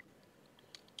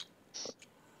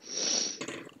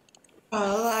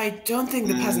 Well, I don't think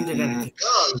the peasant did anything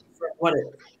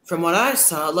wrong. From what I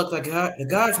saw, it looked like the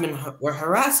guardsmen were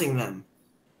harassing them.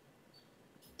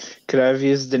 Could I have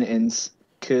used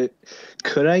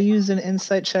could I use an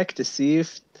insight check to see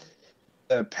if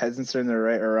the peasants are in the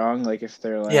right or wrong, like if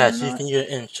they're lying Yes, or you not? can use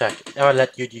an insight check. I'll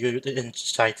let you do the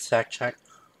insight check.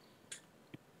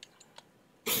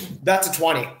 That's a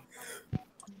 20.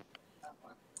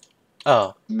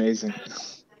 Oh. Amazing.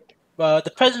 Well,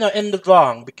 the peasants are in the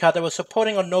wrong because they were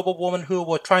supporting a noblewoman who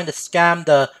were trying to scam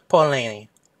the poor lady.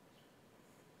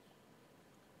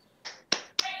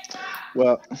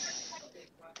 Well,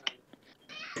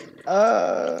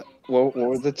 what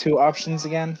were the two options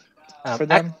again for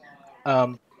them?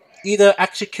 Either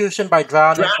execution by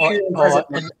drowning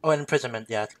or imprisonment.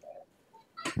 Yes.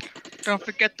 Don't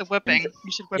forget the whipping.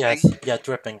 You said whipping. Yes. Yeah,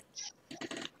 dripping.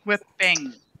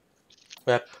 Whipping.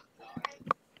 Whip.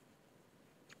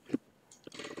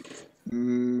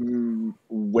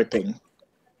 Whipping.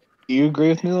 Do you agree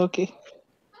with me, Loki?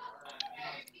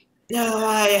 No,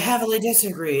 I heavily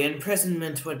disagree.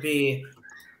 Imprisonment would be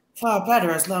far better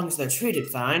as long as they're treated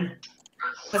fine.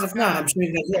 Because if not, I'm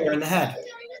shooting that player in the head.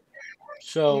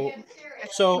 So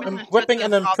whipping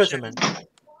and imprisonment.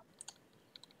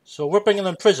 So whipping and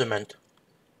imprisonment.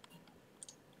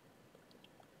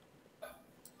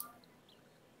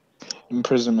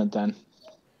 Imprisonment then.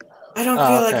 I don't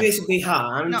feel like they should be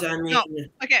harmed. No, I mean, no.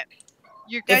 Okay.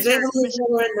 You If guys they are believe they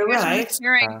were in the right,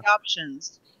 mishearing the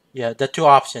options. Yeah, the two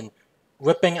options: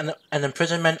 whipping and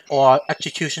imprisonment, or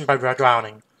execution by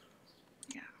drowning.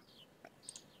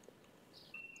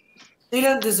 they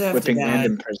don't deserve to Whipping and die.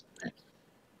 imprisonment.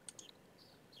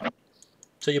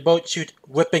 So you both shoot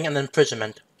whipping and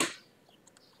imprisonment.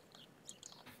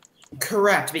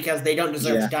 Correct, because they don't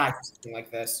deserve Yeah. to die for something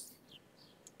like this.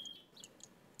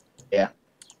 Yeah.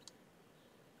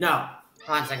 No.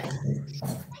 Hold on a second.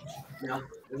 No.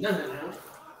 No.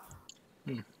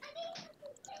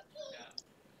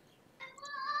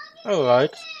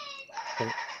 Alright.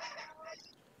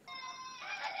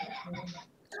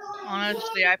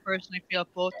 Honestly, I personally feel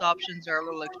both options are a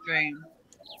little extreme.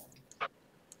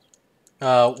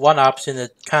 One option is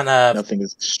kind of Nothing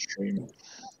is extreme.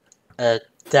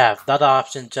 death. The other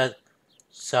option just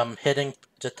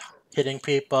just hitting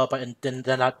people, but then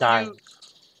they're not dying.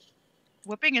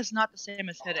 Whipping is not the same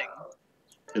as hitting.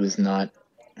 It was not.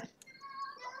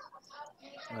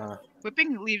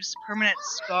 Whipping leaves permanent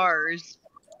scars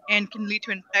and can lead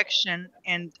to infection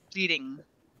and bleeding.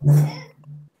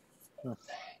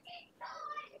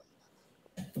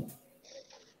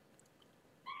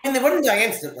 And they wouldn't die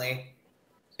instantly.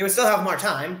 They would still have more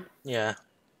time. Yeah.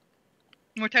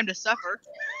 More time to suffer.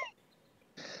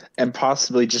 And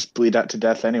possibly just bleed out to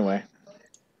death anyway.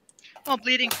 Well,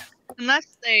 bleeding,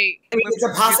 unless they. I mean, it's a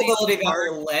really possibility that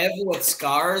hard. they'll live with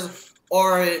scars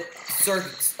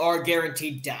or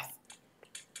guaranteed death.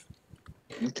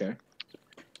 Okay.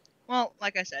 Well,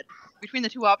 like I said, between the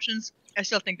two options, I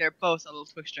still think they're both a little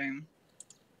too extreme.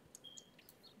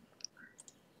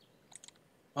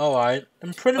 Alright.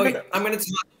 Imprisonment. Okay, I'm gonna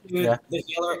talk to Yeah. the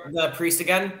healer, the priest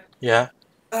again. Yeah.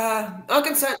 I'll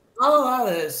consent. I'll allow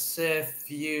this if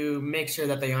you make sure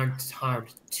that they aren't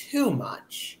harmed too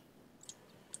much.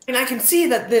 And I can see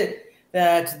that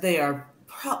they are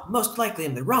most likely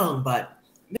in the wrong, but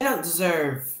they don't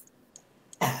deserve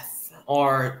death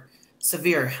or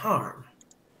severe harm.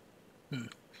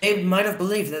 They might have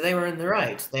believed that they were in the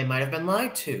right. They might have been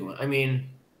lied to. I mean,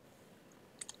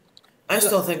 I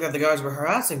still think that the guards were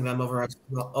harassing them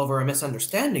over a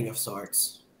misunderstanding of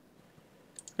sorts.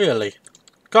 Really?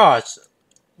 Guards,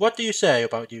 what do you say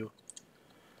about you?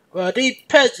 Well, the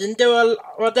peasants,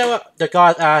 the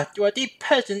guards asked, well, the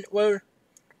peasants we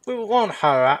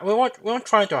weren't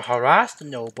trying to harass the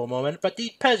noblewoman, but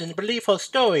the peasants believe her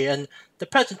story, and the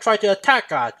peasants tried to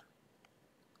attack us.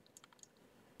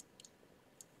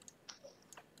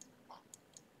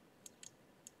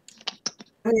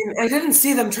 I mean, I didn't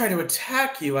see them try to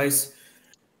attack you. I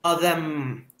saw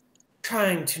them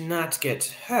trying to not get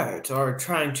hurt or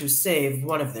trying to save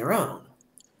one of their own.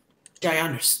 Which I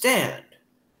understand.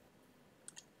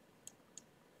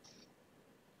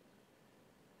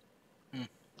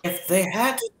 If they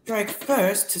had to strike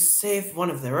first to save one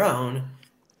of their own,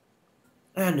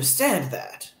 I understand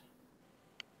that.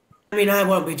 I mean, I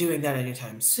won't be doing that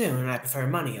anytime soon, and I prefer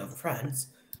money over friends.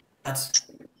 But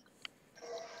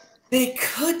they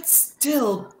could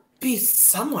still be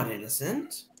somewhat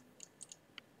innocent.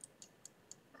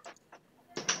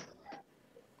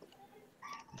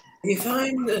 If you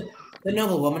find the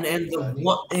noblewoman and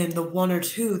the one or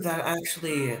two that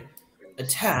actually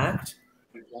attacked,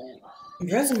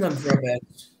 imprison them for a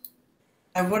bit.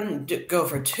 I wouldn't go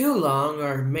for too long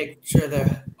or make sure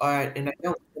they're alright and I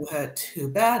don't feel hurt too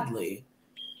badly.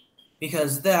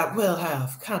 Because that will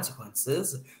have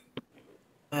consequences.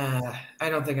 I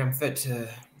don't think I'm fit to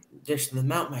dish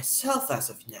them out myself as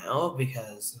of now,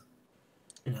 because,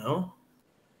 you know.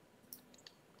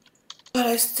 But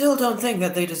I still don't think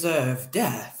that they deserve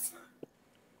death.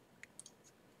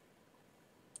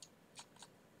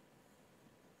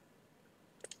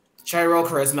 Should I roll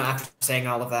charisma after saying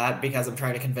all of that? Because I'm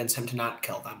trying to convince him to not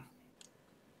kill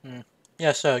them.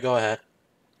 Yeah, sir, go ahead.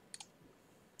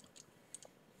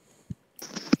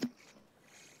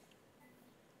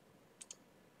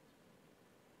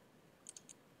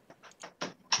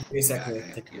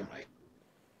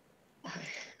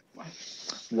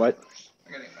 What?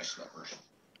 I gotta get my slippers.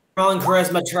 Rolling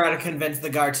charisma, try to convince the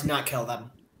guard to not kill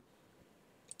them.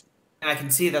 And I can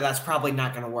see that that's probably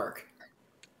not going to work.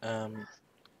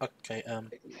 Okay,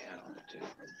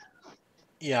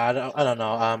 yeah, I don't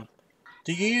know,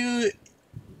 do you,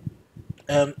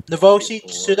 Devoshi,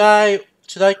 should I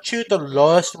choose the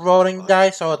lowest rolling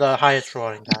dice or the highest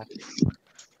rolling dice?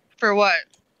 For what?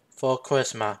 For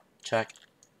charisma check.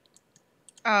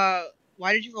 Why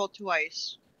did you roll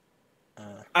twice?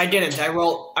 I didn't. I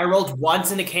rolled once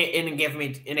and it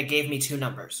gave me two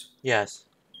numbers. Yes.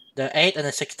 The 8 and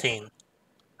the 16.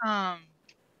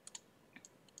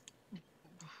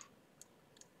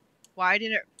 Why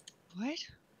did it... What?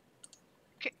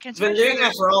 Can It's been somebody share doing their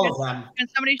that for all of them. Can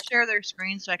somebody share their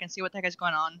screen so I can see what the heck is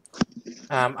going on?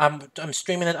 I'm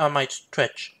streaming it on my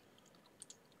Twitch.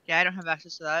 Yeah, I don't have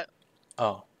access to that.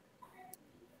 Oh.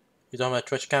 You don't have a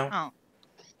Twitch account? Oh,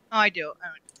 I do.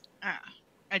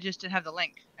 I just didn't have the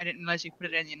link. I didn't realize you put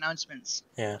it in the announcements.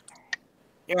 Yeah.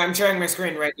 Here, I'm sharing my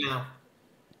screen right now.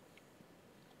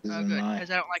 This Oh, is good, my-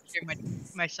 because I don't like hearing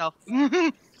myself.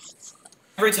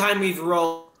 Every time we've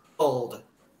rolled,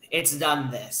 it's done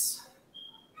this.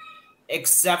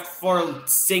 Except for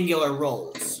singular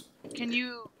rolls. Can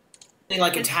you?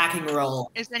 Like Is- attacking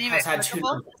roll Is any of has it had 2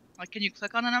 clickable? numbers. Like, can you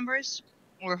click on the numbers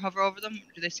or hover over them?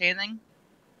 Do they say anything?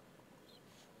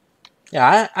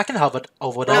 Yeah, I can help it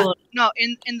over there. No,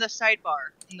 in the sidebar,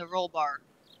 in the roll bar.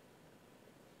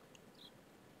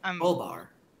 Roll bar.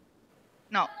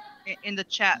 No, in the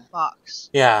chat box.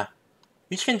 Yeah.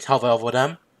 You can hover over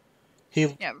them.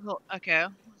 Yeah. Okay.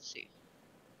 Let's see.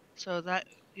 So that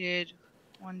did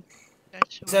one.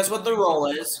 It says what the roll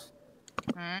is.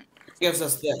 Alright. Gives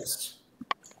us this.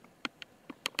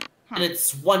 Huh. And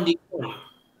it's 1d20.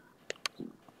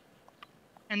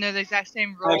 And they're the exact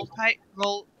same roll type.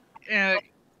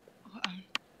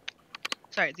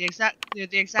 Sorry, they're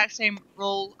the exact same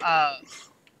roll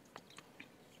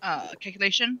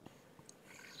calculation.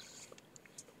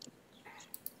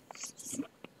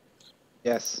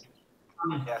 Yes.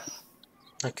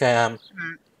 Okay,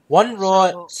 one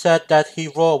roll So- said that he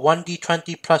rolled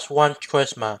 1d20 plus 1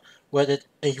 charisma, where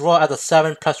he rolled at a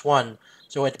 7 plus 1,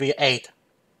 so it'd be 8.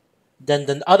 Then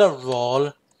the other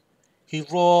roll, he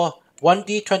rolled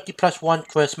 1d20 plus 1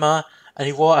 charisma, and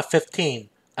he rolled a 15,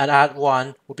 and add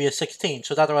 1 would be a 16,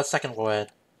 so that's our second roll.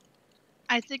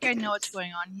 I think I know what's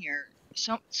going on here.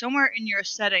 Somewhere in your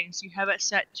settings, you have it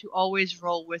set to always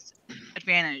roll with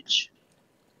advantage.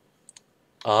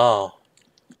 Oh.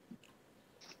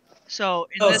 So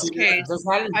in this case, does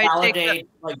that I take invalidate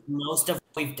like most of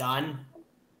what we've done?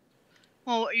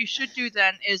 well, what you should do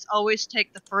then is always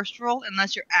take the first roll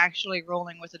unless you're actually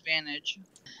rolling with advantage.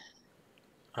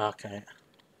 Okay.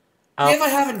 See if I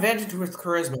have advantage with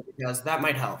charisma, because that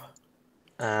might help.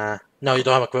 No, you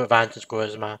don't have a good advantage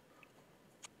charisma.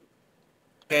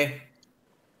 Okay.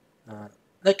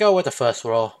 Let's go with the first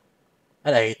roll.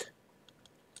 At 8.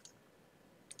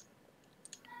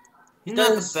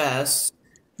 Not the best.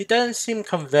 He doesn't seem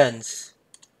convinced.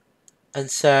 And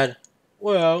said,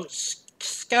 well,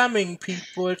 scamming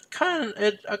people is kind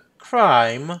of a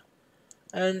crime.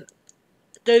 And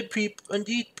they people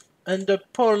and the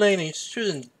poor ladies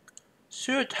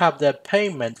should have their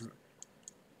payment.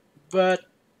 But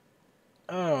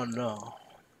I don't know.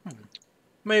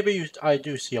 Maybe I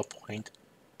do see a point.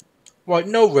 Right,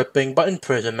 no ripping, but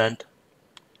imprisonment.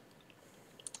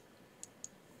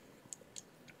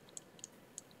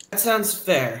 That sounds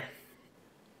fair.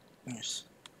 Yes.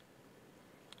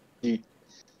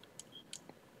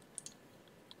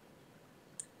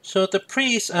 So the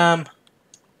priest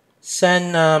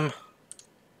send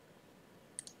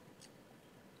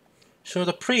so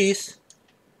the priest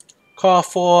call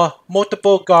for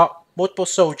multiple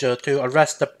soldiers to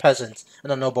arrest the peasants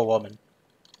and the noblewoman.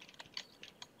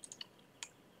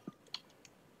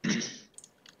 I'm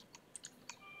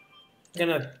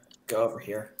gonna go over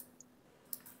here.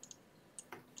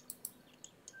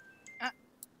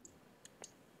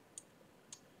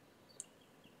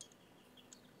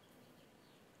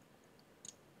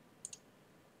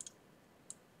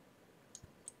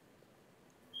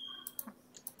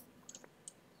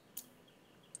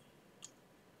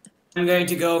 I'm going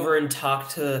to go over and talk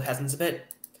to the peasants a bit.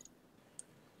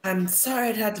 I'm sorry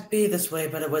it had to be this way,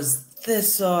 but it was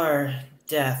this or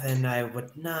death, and I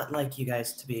would not like you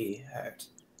guys to be hurt.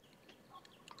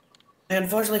 I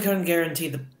unfortunately couldn't guarantee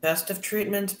the best of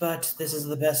treatment, but this is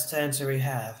the best answer we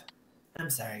have. I'm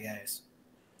sorry, guys.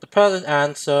 The peasant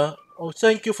answer, "Oh,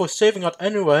 thank you for saving us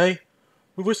anyway.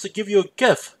 We wish to give you a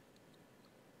gift."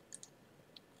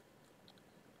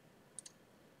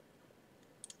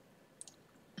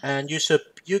 And you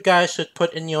guys should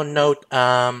put in your note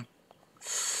that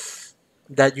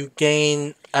you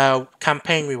gain a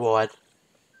campaign reward,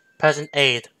 peasant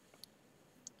aid.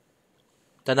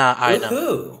 They're not item.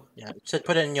 Woohoo! Yeah, you should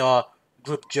put it in your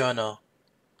group journal.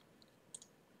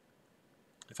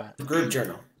 In fact, The group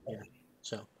journal. yeah.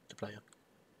 So the player.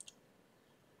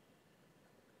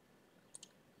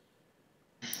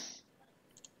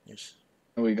 Yes.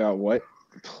 We got what?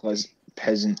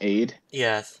 Peasant aid?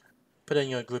 Yes. Put it in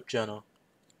your group journal.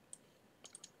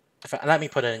 In fact, let me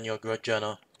put it in your group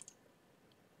journal.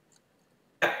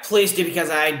 Please do, because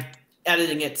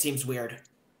editing it seems weird.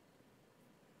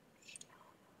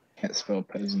 Can't spell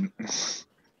peasant.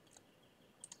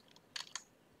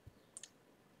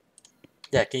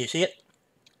 Yeah, can you see it?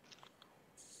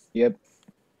 Yep.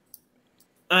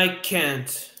 I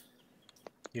can't.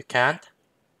 You can't?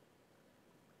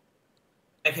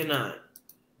 I cannot.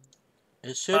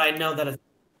 It should, But I know that it's.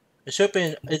 it should be,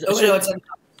 it Oh, should, no, it's in.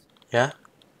 yeah?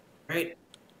 Right?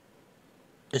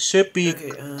 It should be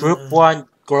Okay, Group 1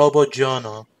 Global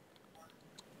Journal.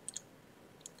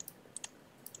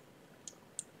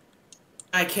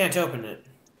 I can't open it.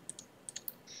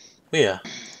 Where?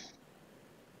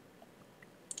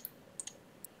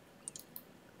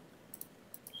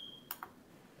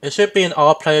 It should be an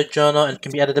all-player journal and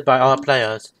can be edited by all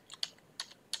players.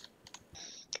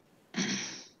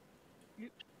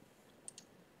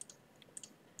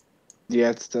 Yeah,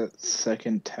 it's the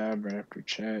second tab right after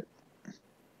chat.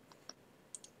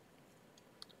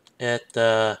 At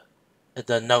the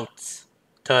notes,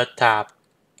 third tab.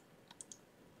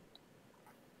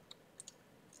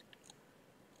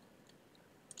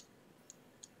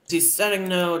 See setting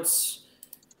notes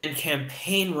and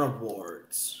campaign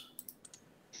rewards.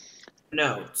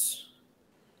 Notes.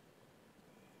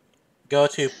 Go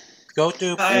to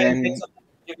And-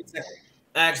 Give me a second.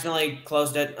 I accidentally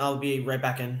closed it. I'll be right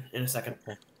back in a second.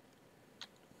 Okay.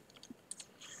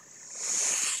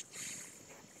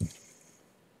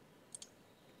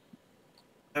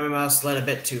 My mouse slid a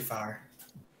bit too far.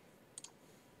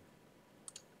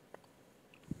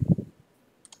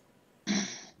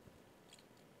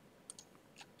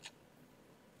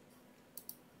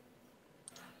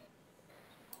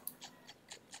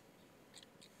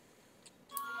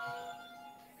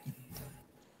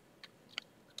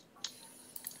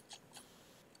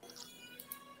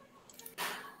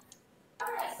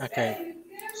 Okay.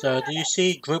 So do you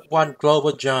see Group 1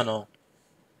 Global Journal?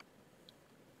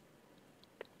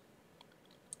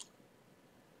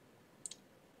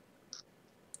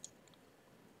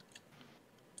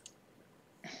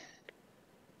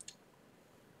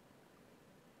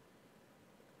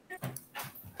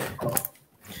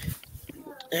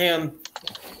 Hey,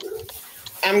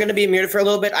 I'm gonna be muted for a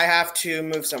little bit. I have to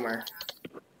move somewhere.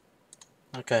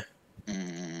 Okay.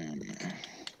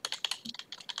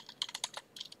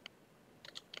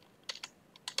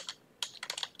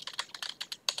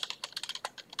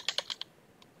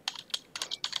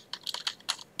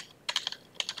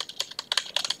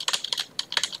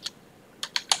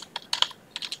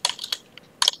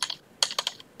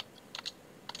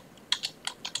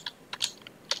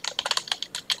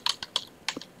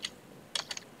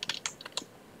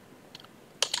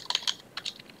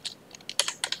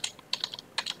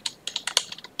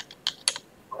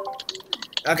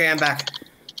 Okay, I'm back.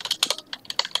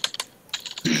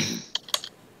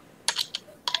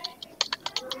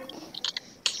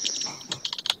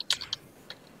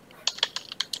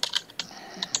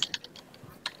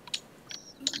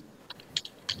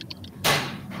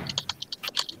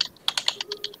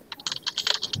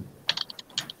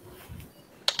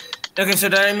 Okay, so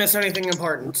did I miss anything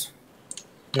important?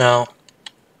 No.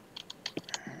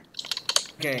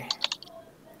 Okay.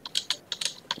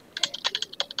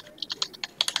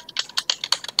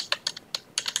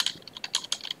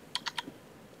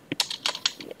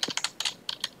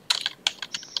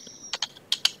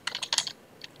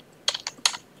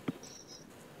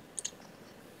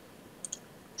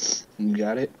 You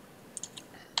got it?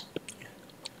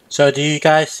 So do you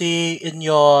guys see in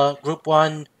your Group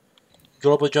 1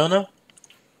 Global Journal?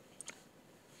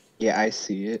 Yeah, I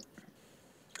see it.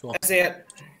 Cool. I see it.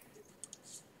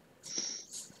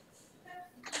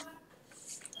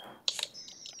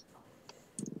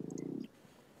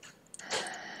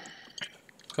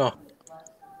 Cool.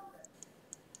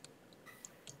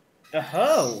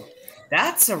 Oh,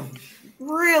 that's a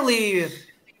really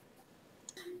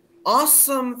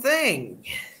awesome thing.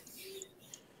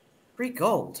 Free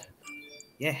gold.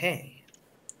 Yeah, hey.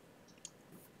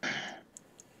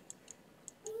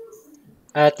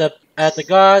 At the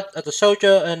guard, at the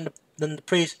soldier, and then the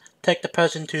priest take the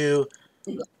person to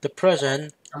the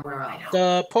prison.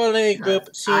 The Poly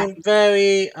group seemed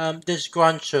very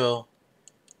disgruntled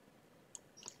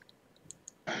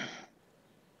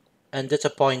and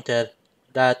disappointed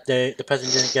that the person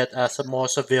didn't get some more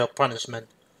severe punishment.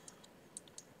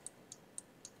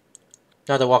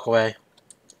 Now they walk away.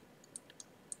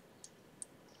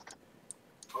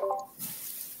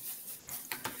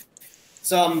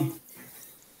 So,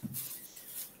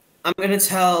 I'm gonna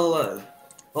tell.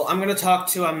 Well, I'm gonna talk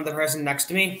to the person next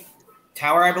to me.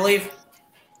 Tower, I believe.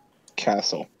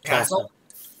 Castle. Castle.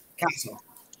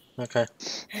 Okay.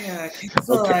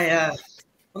 Castle. Okay. I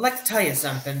would like to tell you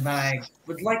something, but I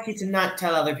would like you to not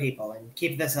tell other people and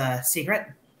keep this a secret.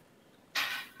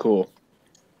 Cool.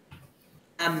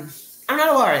 I'm not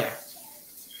a warrior.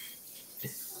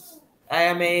 I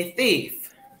am a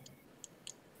thief.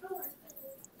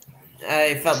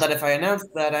 I felt that if I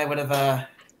announced that, I would have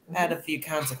had a few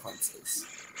consequences.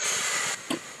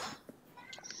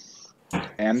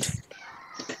 And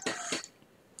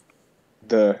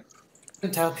the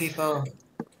Tell people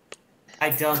I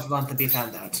don't want to be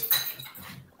found out.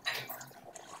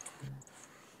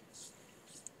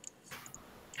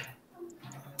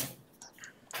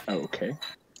 okay.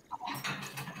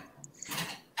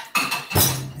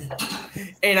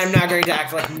 And I'm not going to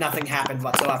act like nothing happened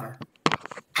whatsoever.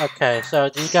 Okay, so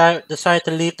do you guys decide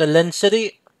to leave the Lin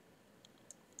City?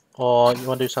 Or you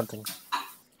want to do something?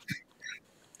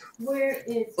 Where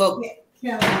is Well,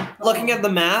 Kelly? looking at the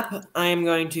map, I am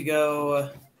going to go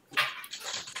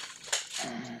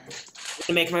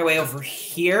to make my way over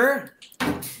here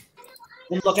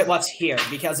and look at what's here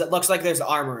because it looks like there's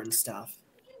armor and stuff.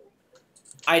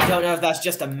 I don't know if that's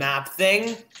just a map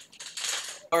thing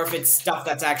or if it's stuff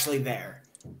that's actually there.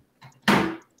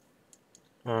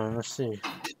 Let's see.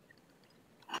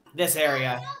 This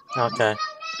area. Okay.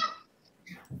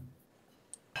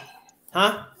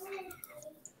 Huh?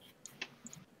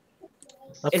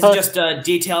 Is it Suppose- just a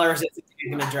detail or is it something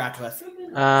you can interact with?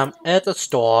 At the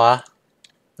store,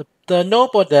 the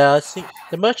noble there,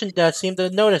 the merchant there seemed to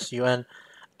notice you and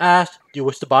asked, "Do you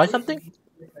wish to buy something?"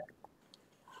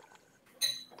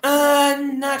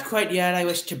 Not quite yet. I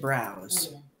wish to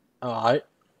browse. All right.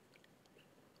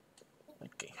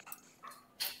 Okay.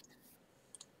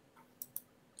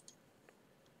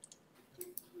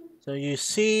 So you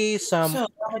see some So,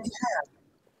 what might you have?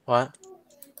 what?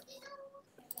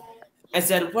 I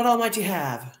said, what all might you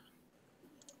have?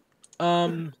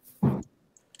 Some.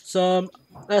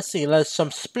 Let's see. There's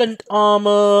some splint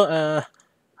armor.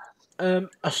 A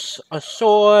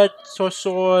sword,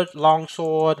 long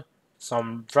sword,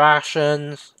 some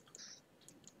rations.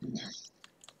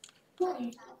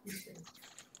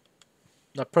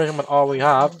 That's pretty much all we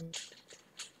have.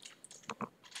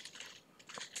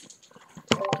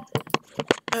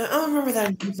 I'll remember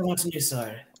that if I want a new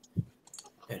sword.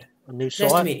 A new Nice to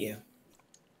sword. meet you.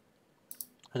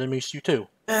 And to meet you too.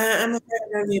 I'm afraid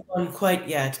I don't need one quite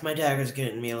yet. My dagger's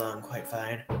getting me along quite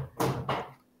fine.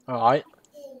 All right.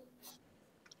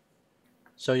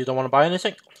 So you don't want to buy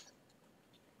anything?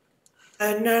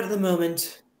 Not at the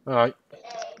moment. All right.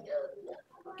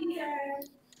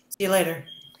 See you later.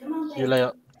 See you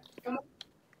later.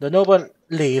 The noble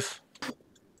leave.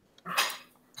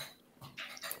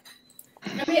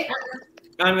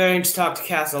 I'm going to talk to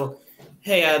Castle.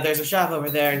 Hey, there's a shop over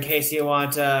there in case you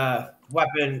want a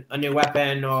new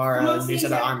weapon, or a new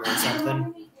set of armor or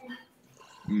something.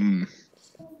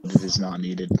 This is not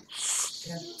needed.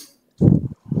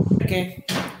 Okay.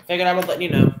 Figured I would let you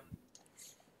know.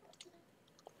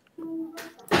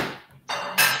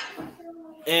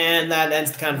 And that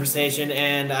ends the conversation,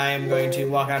 and I am going to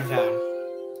walk out of town.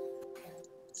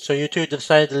 So you two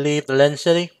decided to leave the Lin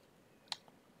City?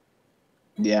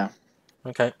 Yeah.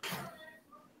 Okay.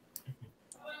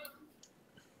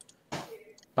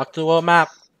 Back to the world map.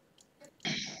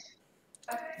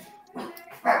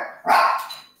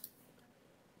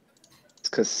 It's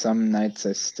because some nights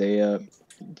I stay up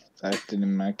acting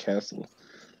in my castle.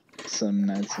 Some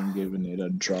nights I'm giving it a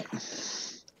drop.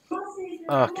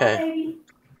 Okay.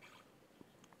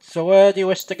 So where do you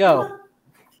wish to go?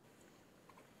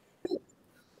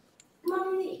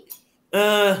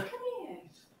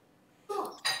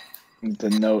 The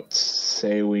notes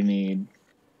say we need.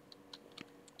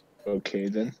 Okay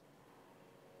then.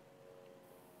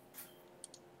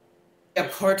 A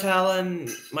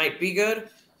Portalon might be good.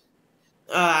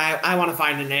 I want to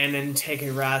find an inn and take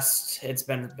a rest. It's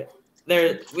been a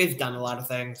bit. We've done a lot of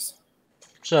things.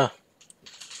 Sure.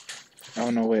 Oh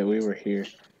no! Wait, we were here.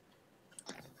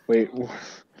 Wait,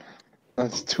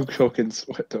 that's 2 tokens.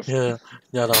 What the? Yeah.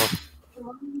 Yeah.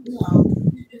 No.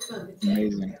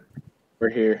 Amazing. We're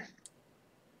here.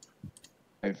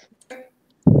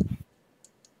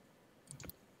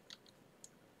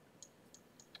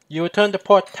 You return to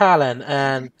Port Talon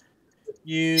and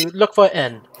you look for an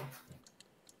inn.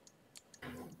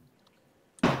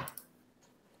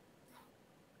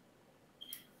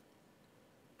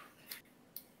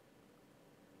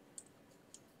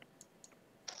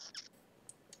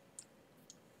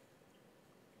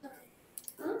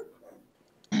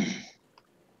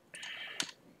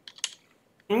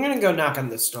 I'm gonna go knock on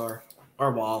this door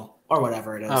or wall or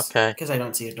whatever it is. Okay. Because I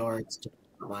don't see a door. It's just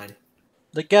mine.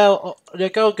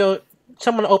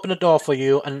 Someone open the door for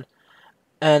you and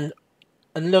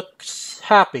looks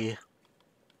happy.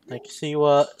 Like she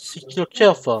look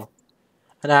cheerful,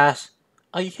 and asks,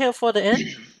 "Are you here for the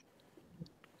inn?"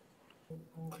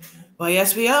 Well,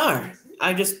 yes, we are.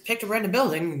 I just picked a random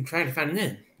building and trying to find an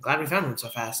inn. Glad we found one so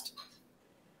fast.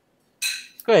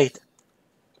 Great.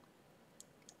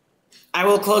 I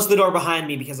will close the door behind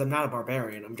me because I'm not a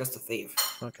barbarian. I'm just a thief.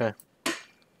 Okay.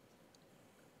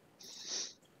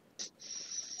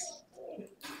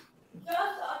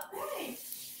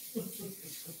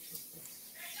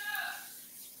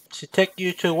 She take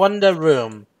you to one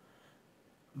room,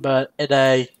 but it's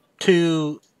a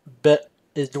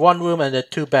it's one room and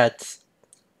 2 beds.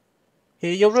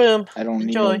 Here your room. I don't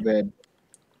Enjoy. need no bed.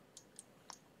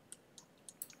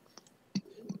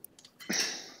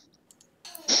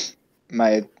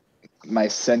 My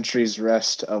Sentry's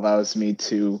Rest allows me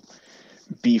to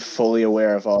be fully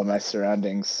aware of all my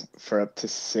surroundings for up to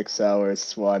 6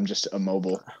 hours while I'm just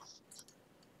immobile.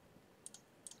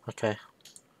 Okay.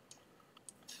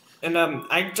 And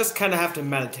I just kind of have to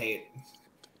meditate.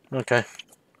 Okay.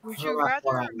 Would For you about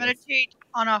 4 rather hours. meditate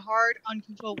on a hard,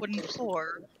 uncontrolled wooden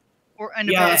floor, or in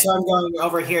a Yeah, bed? so I'm going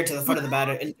over here to the foot of the bed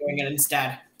and doing it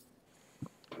instead.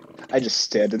 I just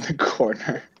stand in the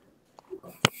corner.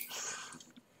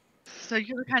 So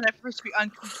you're the kind that prefers to be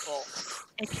uncomfortable,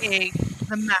 aka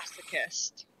the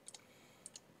masochist.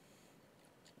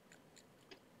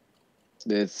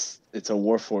 It's a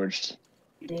Warforged.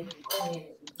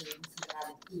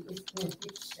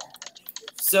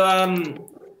 So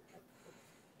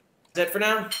that's it for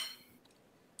now.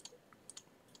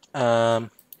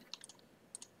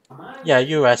 Yeah,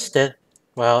 you rested.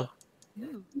 Well,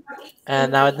 Ooh.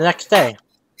 and now the next day.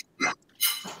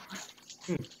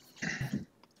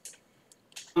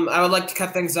 I would like to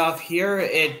cut things off here.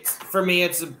 For me,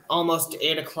 it's almost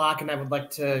 8 o'clock, and I would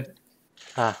like to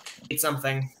eat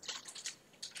something.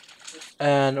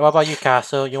 And what about you,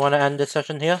 Castle? You want to end this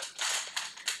session here?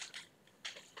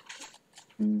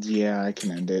 Yeah, I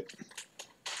can end it.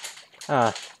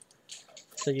 So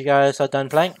you guys are done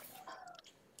playing?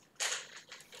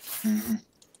 Mm-hmm.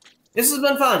 This has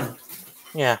been fun.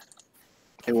 Yeah.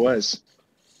 It was.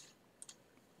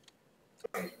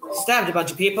 Stabbed a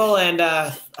bunch of people and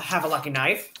have a lucky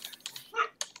knife.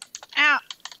 Ow!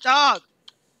 Dog!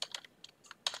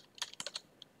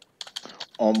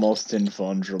 Almost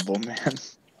invulnerable, man.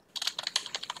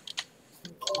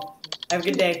 Have a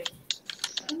good day.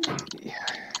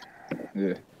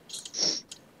 Yeah.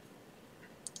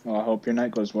 Well, I hope your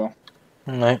night goes well.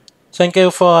 Alright. Thank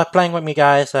you for playing with me,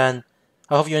 guys, and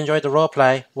I hope you enjoyed the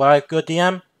roleplay. Were I a good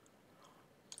DM?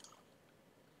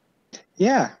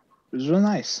 Yeah, it was real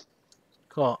nice.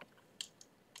 Cool.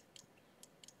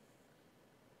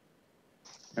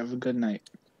 Have a good night.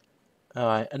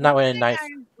 Alright, and that way nice. I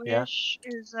Yeah. wish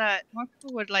is that more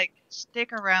people would like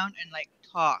stick around and like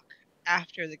talk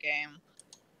after the game.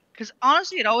 Because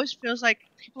honestly, it always feels like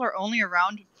people are only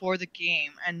around for the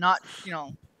game and not,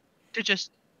 to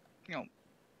just,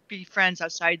 be friends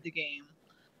outside the game.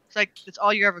 It's like that's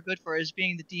all you're ever good for is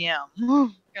being the DM. You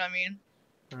know what I mean?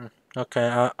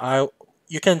 Okay,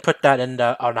 you can put that in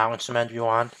the announcement if you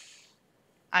want.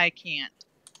 I can't.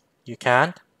 You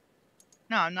can't?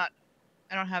 No, I'm not.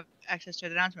 I don't have access to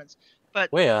the announcements. But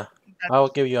Where? that's I'll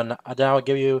give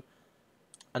you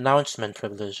announcement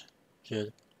privilege.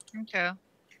 Should. okay.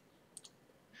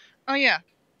 Oh yeah,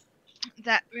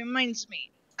 that reminds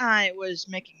me. I was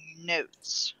making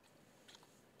notes.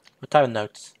 What type of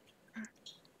notes?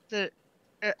 The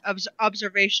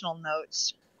observational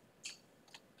notes.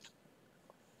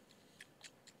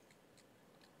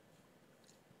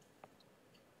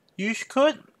 You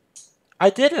could. I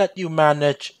did let you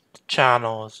manage the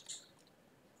channels.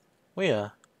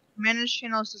 Where? Manage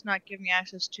channels does not give me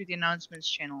access to the announcements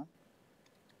channel.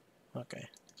 Okay.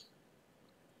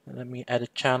 Let me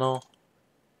edit channel.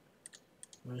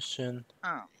 Mission.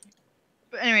 Oh.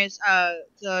 But anyways,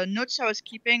 the notes I was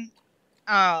keeping,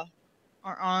 are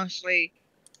honestly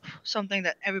something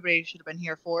that everybody should have been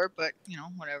here for, but,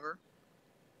 whatever.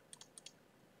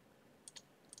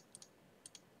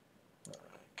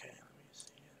 Okay, let me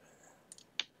see.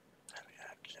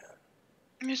 Reaction.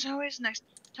 There's always next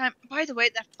time. By the way,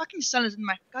 that fucking sun is in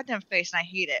my goddamn face and I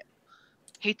hate it.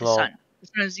 Hate the Lol. sun. The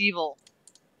sun is evil.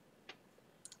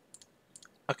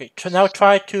 Okay, now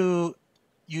try to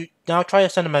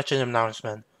send a message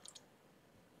announcement.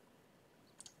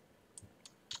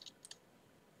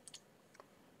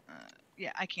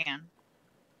 Yeah, I can.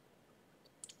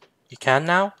 You can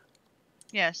now?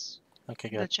 Yes. Okay,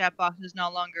 The good. chat box is no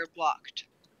longer blocked.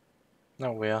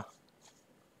 No, we're.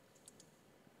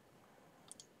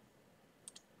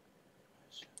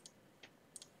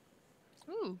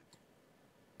 Ooh.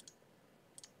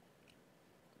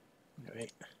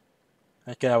 Wait.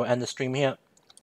 Okay, I will end the stream here.